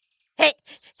opponent. Hey,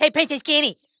 Princess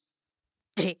Kenny.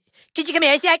 Could you come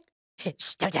here a sec?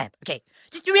 Shh, don't tell him. Okay,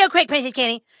 just real quick, Princess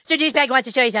Kenny. Sir Douchebag wants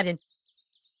to show you something.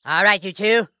 All right, you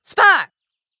two, spar!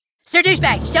 Sir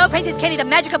Douchebag, show Princess Kenny the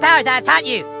magical powers I have taught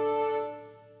you.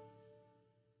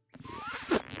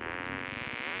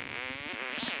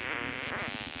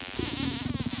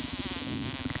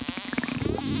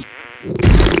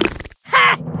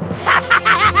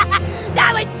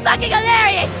 That was fucking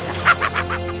hilarious!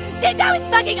 That was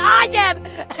fucking awesome!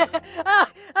 Oh,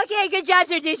 okay, good job,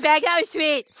 Sir Douchebag. That was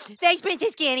sweet. Thanks,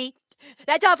 Princess Kenny.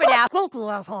 That's all for now.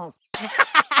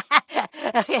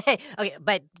 Okay,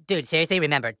 but dude, seriously,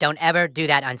 remember, don't ever do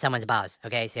that on someone's balls,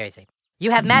 okay? Seriously.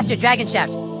 You have mastered dragon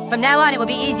shouts. From now on, it will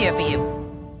be easier for you.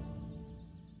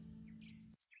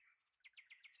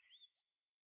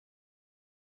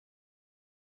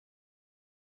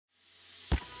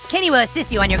 Kenny will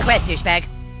assist you on your quest, douchebag.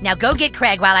 Now go get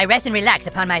Craig while I rest and relax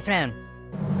upon my throne.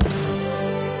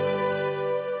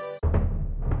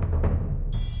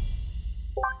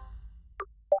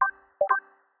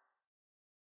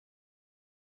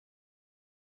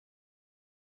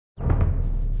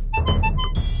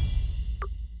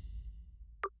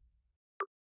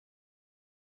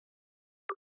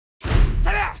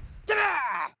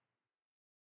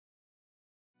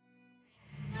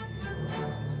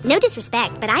 No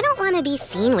disrespect, but I don't want to be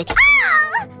seen with you.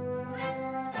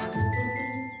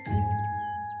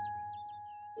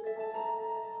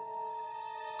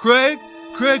 Craig,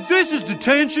 this is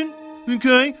detention,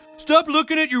 okay? Stop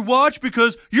looking at your watch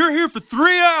because you're here for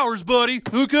 3 hours, buddy,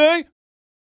 okay?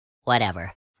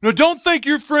 Whatever. Now don't think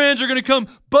your friends are gonna come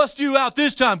bust you out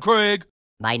this time, Craig.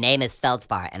 My name is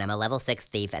Feldspar, and I'm a level 6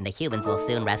 thief, and the humans will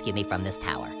soon rescue me from this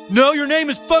tower. No, your name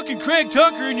is fucking Craig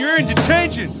Tucker, and you're in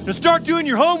detention. Now start doing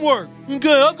your homework.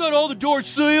 Okay, I've got all the doors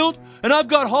sealed, and I've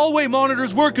got hallway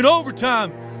monitors working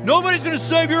overtime. Nobody's gonna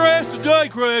save your ass today,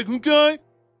 Craig, okay?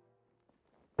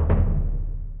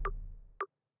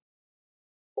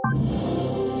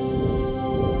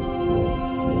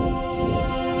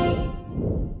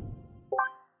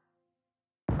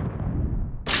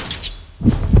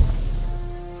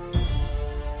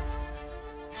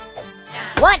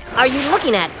 What are you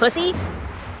looking at, pussy?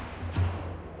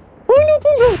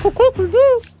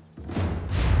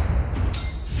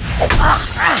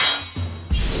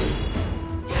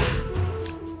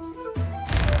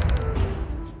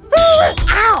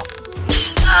 Ow!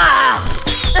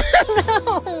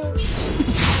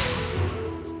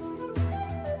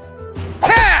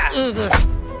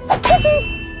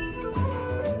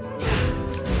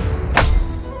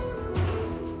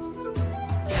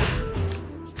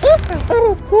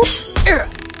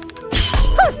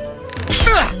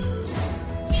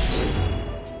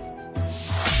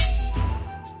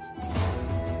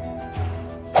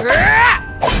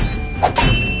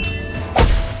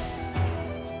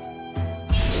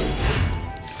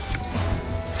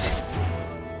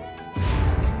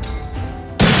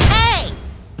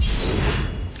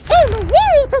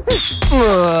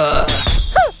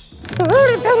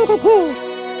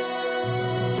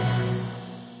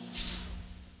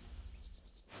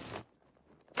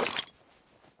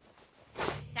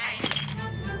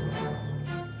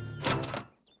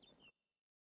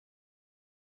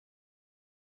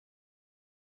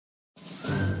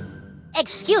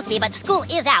 Excuse me, but school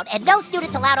is out, and no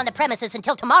students allowed on the premises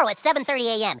until tomorrow at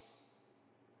 7:30 a.m.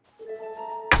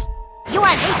 You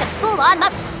are late to school on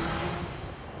must...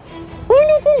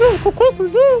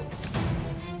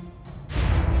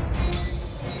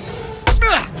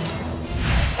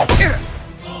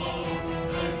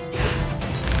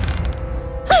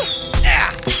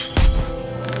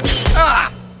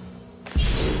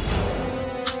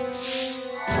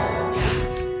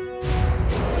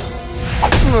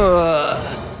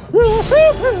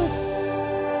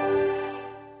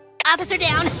 Officer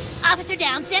down! Officer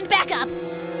down! Send backup!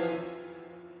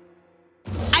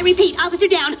 I repeat, officer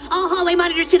down! All hallway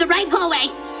monitors to the right hallway!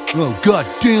 Oh, god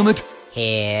damn it!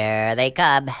 Here they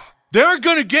come. They're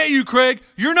gonna get you, Craig!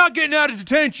 You're not getting out of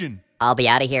detention! I'll be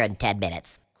out of here in 10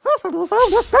 minutes.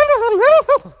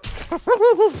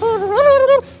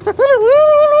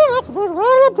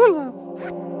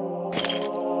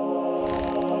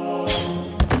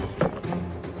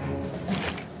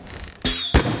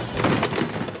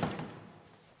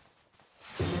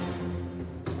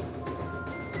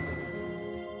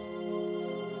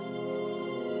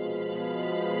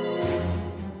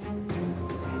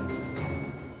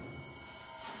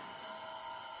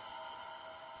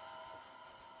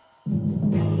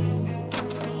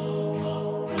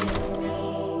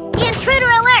 Intruder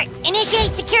alert!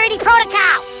 Initiate security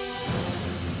protocol!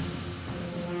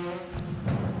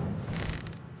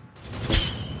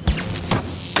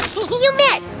 You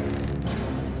missed!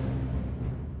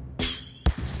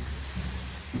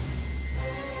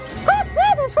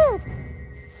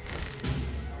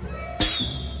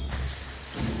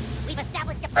 We've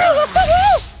established a...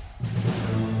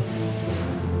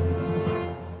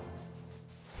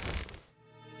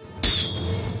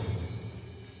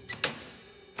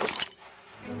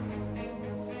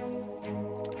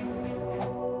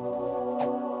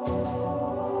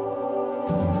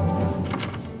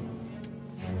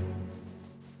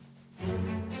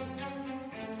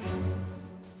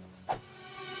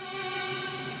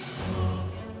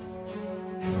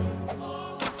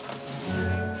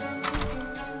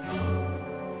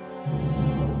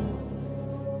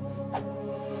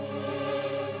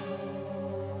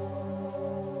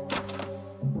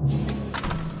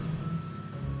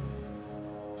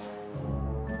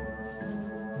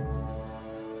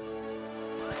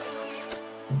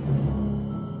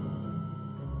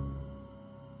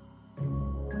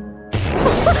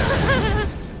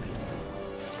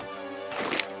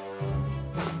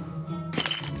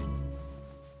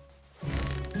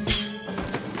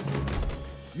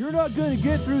 you're not gonna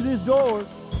get through this door,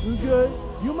 okay?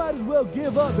 You might as well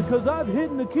give up because I've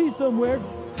hidden the key somewhere.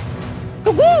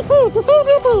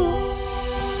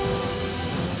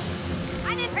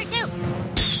 I'm in pursuit!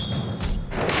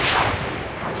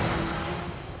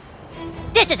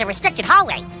 This is a restricted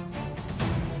hallway!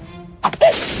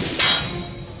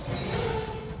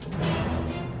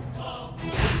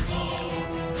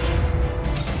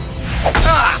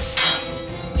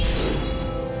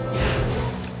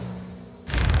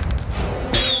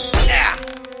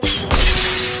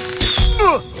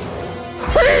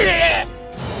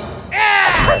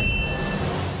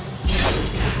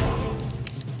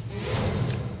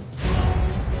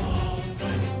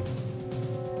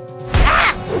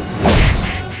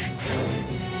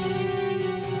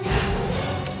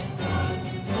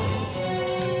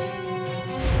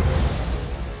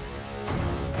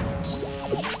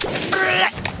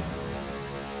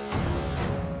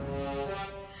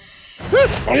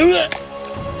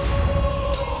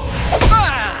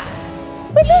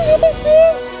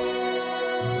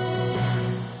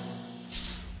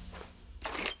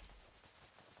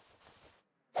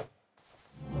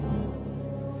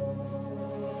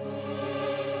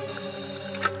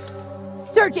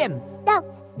 Search him! No,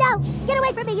 no! Get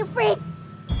away from me, you freak!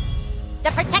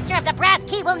 The protector of the brass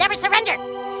key will never surrender!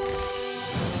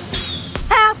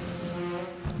 Help!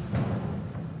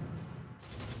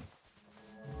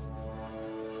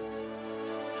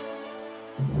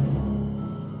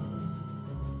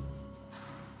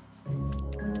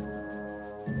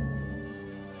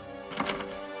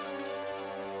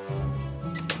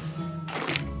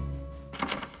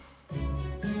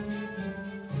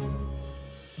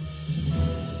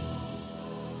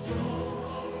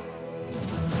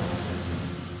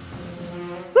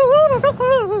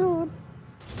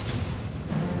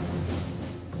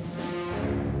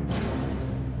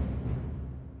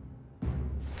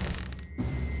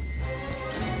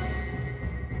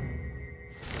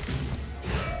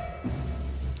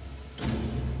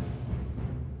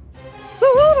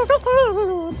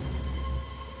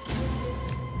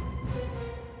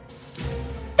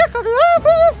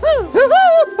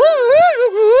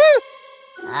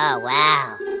 Oh,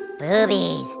 wow.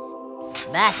 Boobies.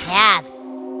 Must have.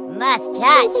 Must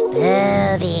touch.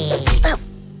 Boobies. Oof.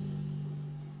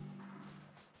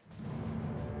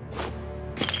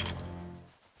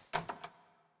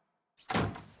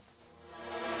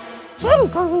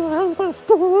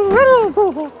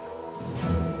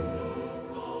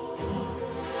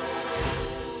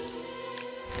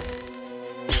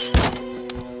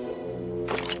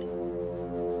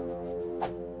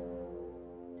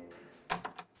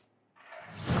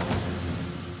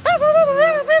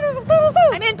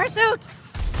 I'm in pursuit!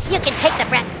 You can take the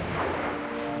breath.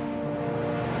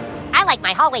 I like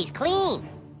my hallways clean.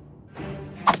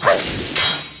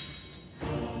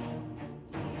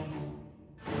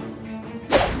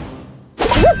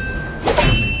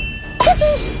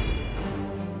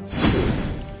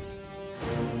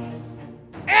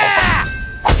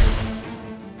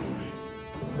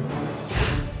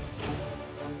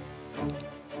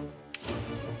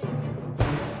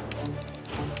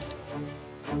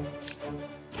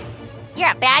 You're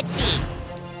a bad seed.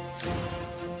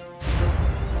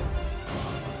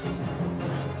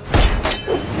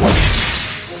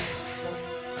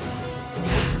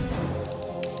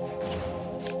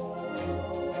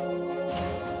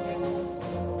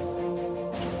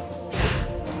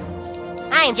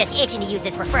 I am just itching to use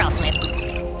this referral slip.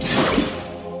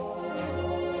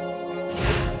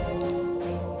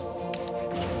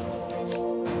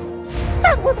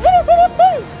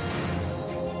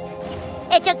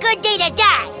 It's a good day to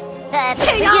die.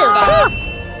 For you, then.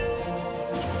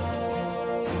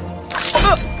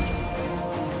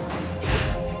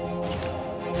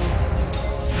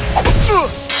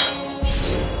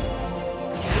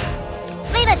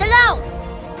 Leave us alone.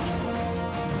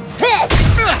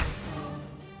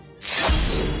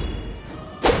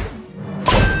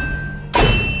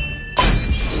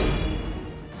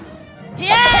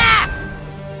 Yeah!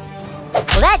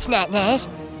 Well, that's not nice.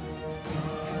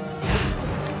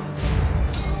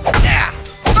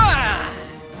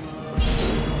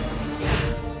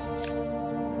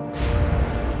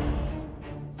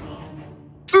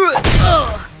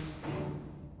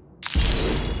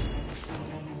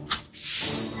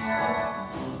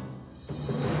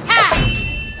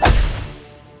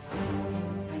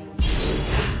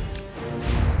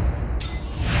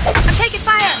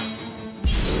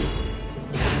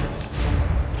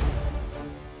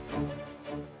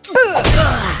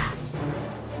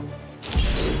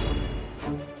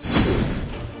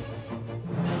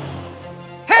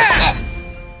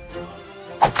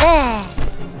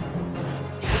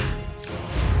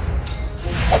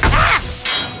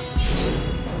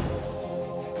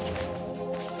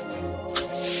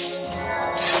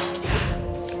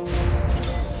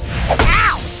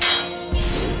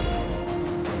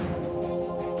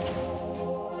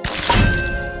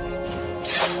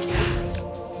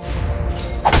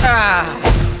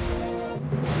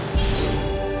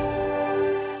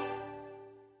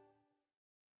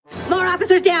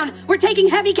 down! We're taking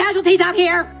heavy casualties out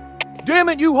here! Damn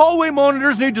it, you hallway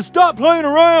monitors need to stop playing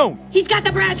around! He's got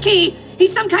the brass key!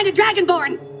 He's some kind of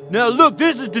dragonborn! Now look,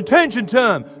 this is detention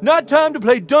time, not time to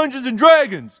play Dungeons and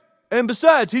Dragons! And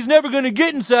besides, he's never gonna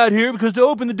get inside here because to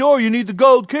open the door you need the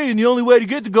gold key, and the only way to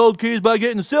get the gold key is by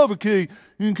getting the silver key.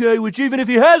 Okay, which even if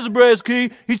he has the brass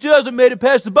key, he still hasn't made it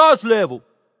past the boss level.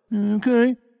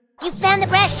 Okay? You found the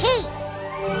brass key!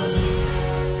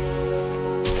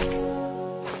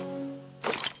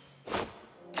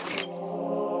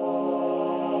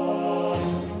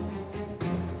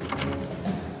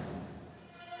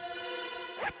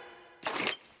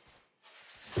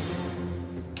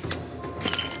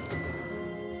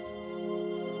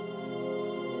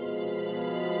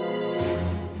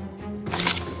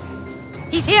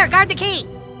 He's here! Guard the key!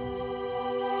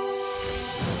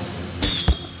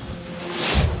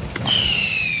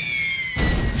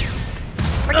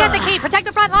 Forget the key! Protect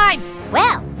the front lines!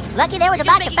 Well, lucky there was a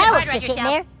box of fireworks just sitting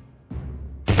there.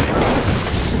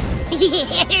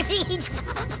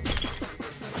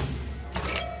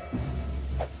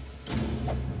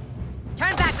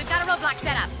 Turn back! We've got a roadblock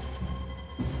set up!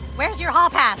 Where's your hall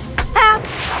pass? Help!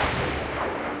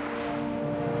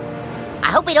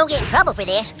 I hope we don't get in trouble for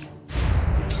this.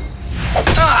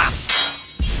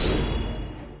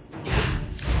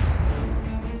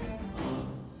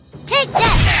 Take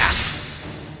that!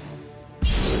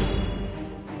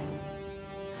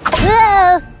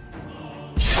 Whoa!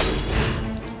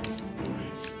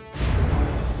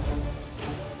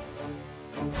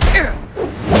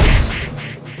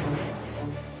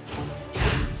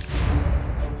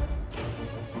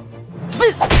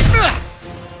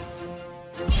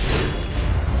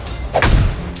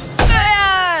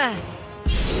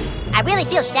 I really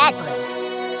feel sad for him.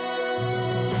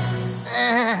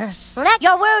 Well, that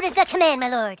your word is the command, my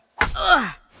lord.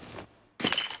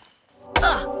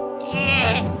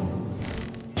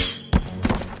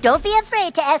 Don't be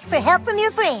afraid to ask for help from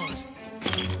your friends.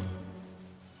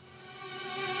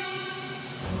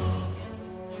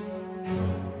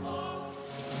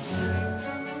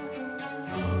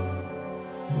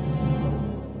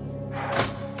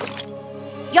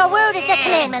 Your word is the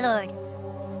command, my lord.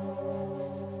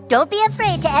 Don't be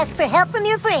afraid to ask for help from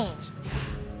your friends.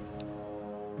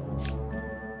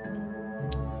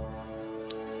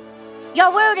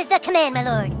 Your word is the command, my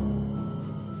lord.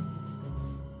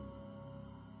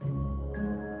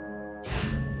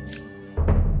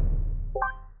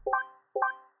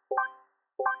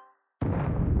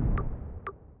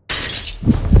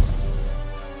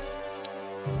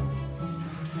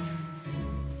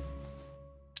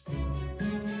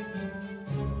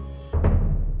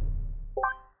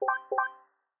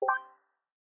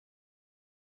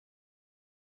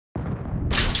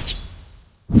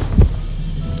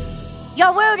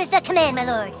 Your word is the command, my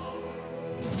lord.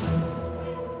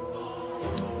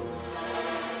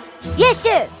 Yes,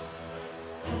 sir.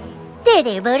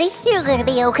 There, buddy. You're gonna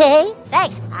be okay.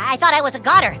 Thanks. I thought I was a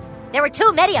goner. There were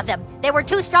too many of them. They were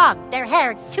too strong. Their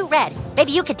hair too red.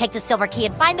 Maybe you could take the silver key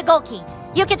and find the gold key.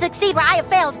 You can succeed where I have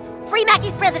failed. Free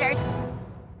Mackey's prisoners.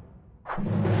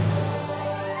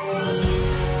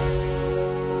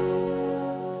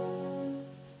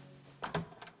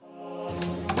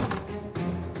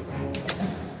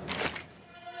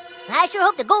 I sure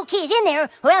hope the gold key is in there,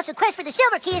 or else the quest for the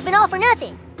silver key has been all for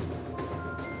nothing.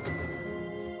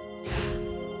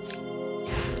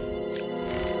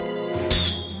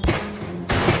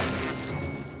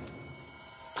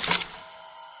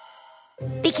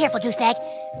 Be careful, douchebag.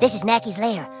 This is Mackey's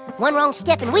lair. One wrong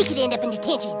step and we could end up in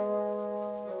detention.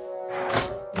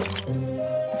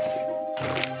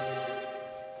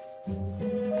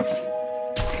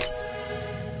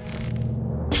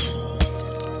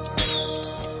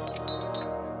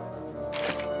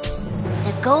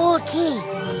 Gold key.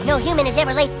 No human has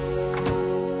ever laid...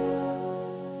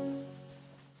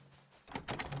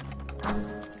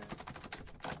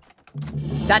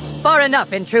 That's far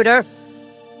enough, intruder.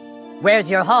 Where's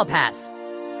your hall pass?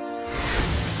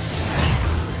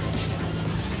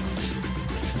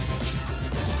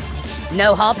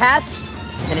 No hall pass?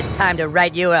 Then it's time to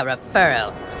write you a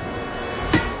referral.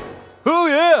 Oh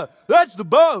yeah, that's the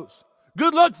boss.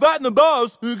 Good luck fighting the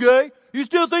boss, okay? You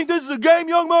still think this is a game,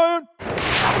 young man?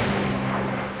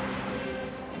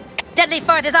 Deadly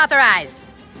Fourth is authorized!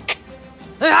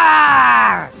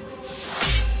 Rawr!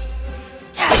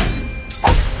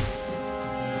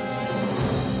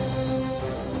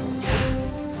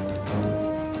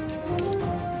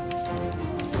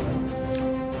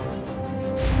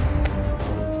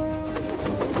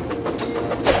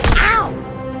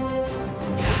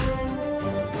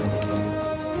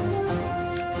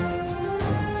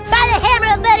 By the hammer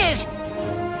of Buddy finish!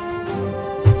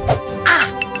 Ah!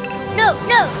 No,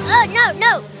 no! No,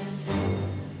 no!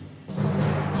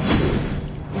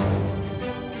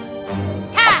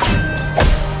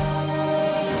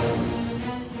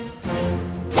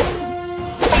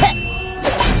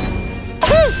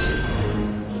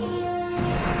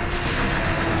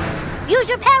 Use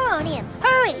your power on him!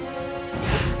 Hurry!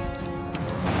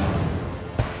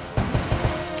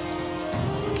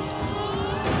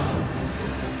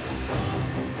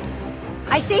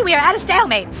 I see we are at a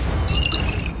stalemate.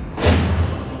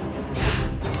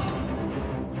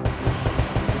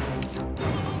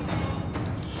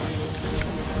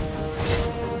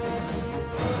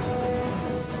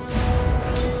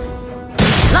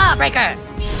 Lawbreaker!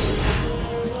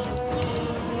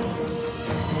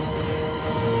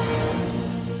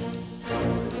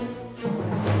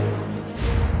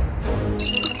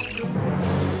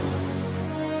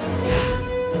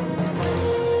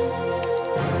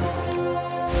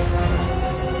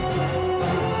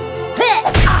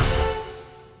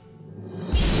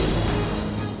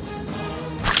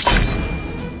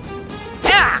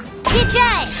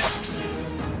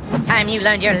 Time you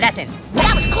learned your lesson.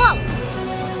 That was close!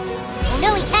 Oh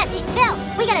no, he cast his spell!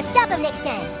 We gotta stop him next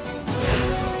time!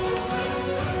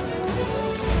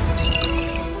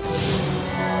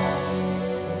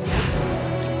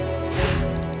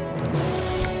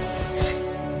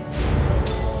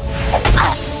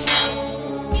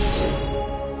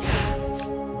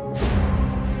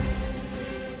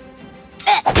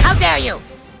 How dare you!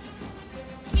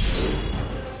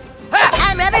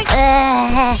 I'm rubber!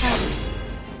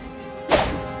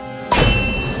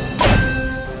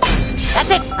 That's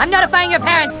it! I'm notifying your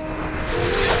parents!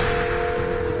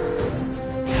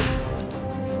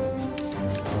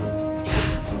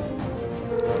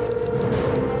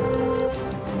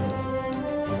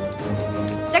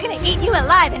 They're gonna eat you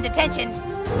alive in detention.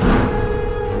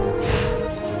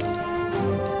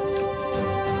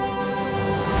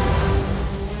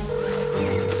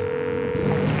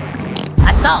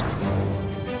 Assault!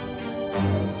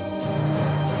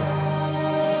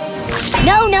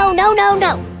 No, no, no, no,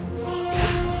 no!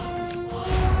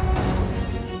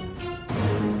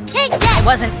 Take that! I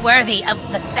wasn't worthy of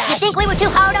the sash. You think we were too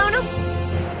hard on him?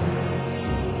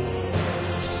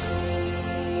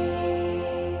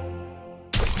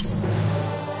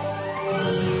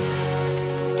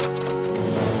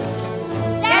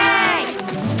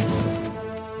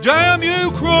 Damn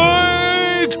you,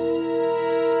 Craig!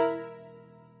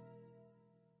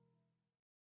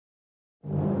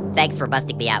 Thanks for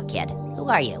busting me out, kid. Who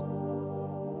are you?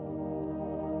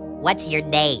 What's your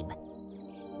name?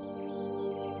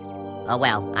 Oh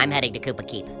well, I'm heading to Koopa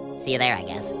Keep. See you there, I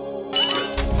guess.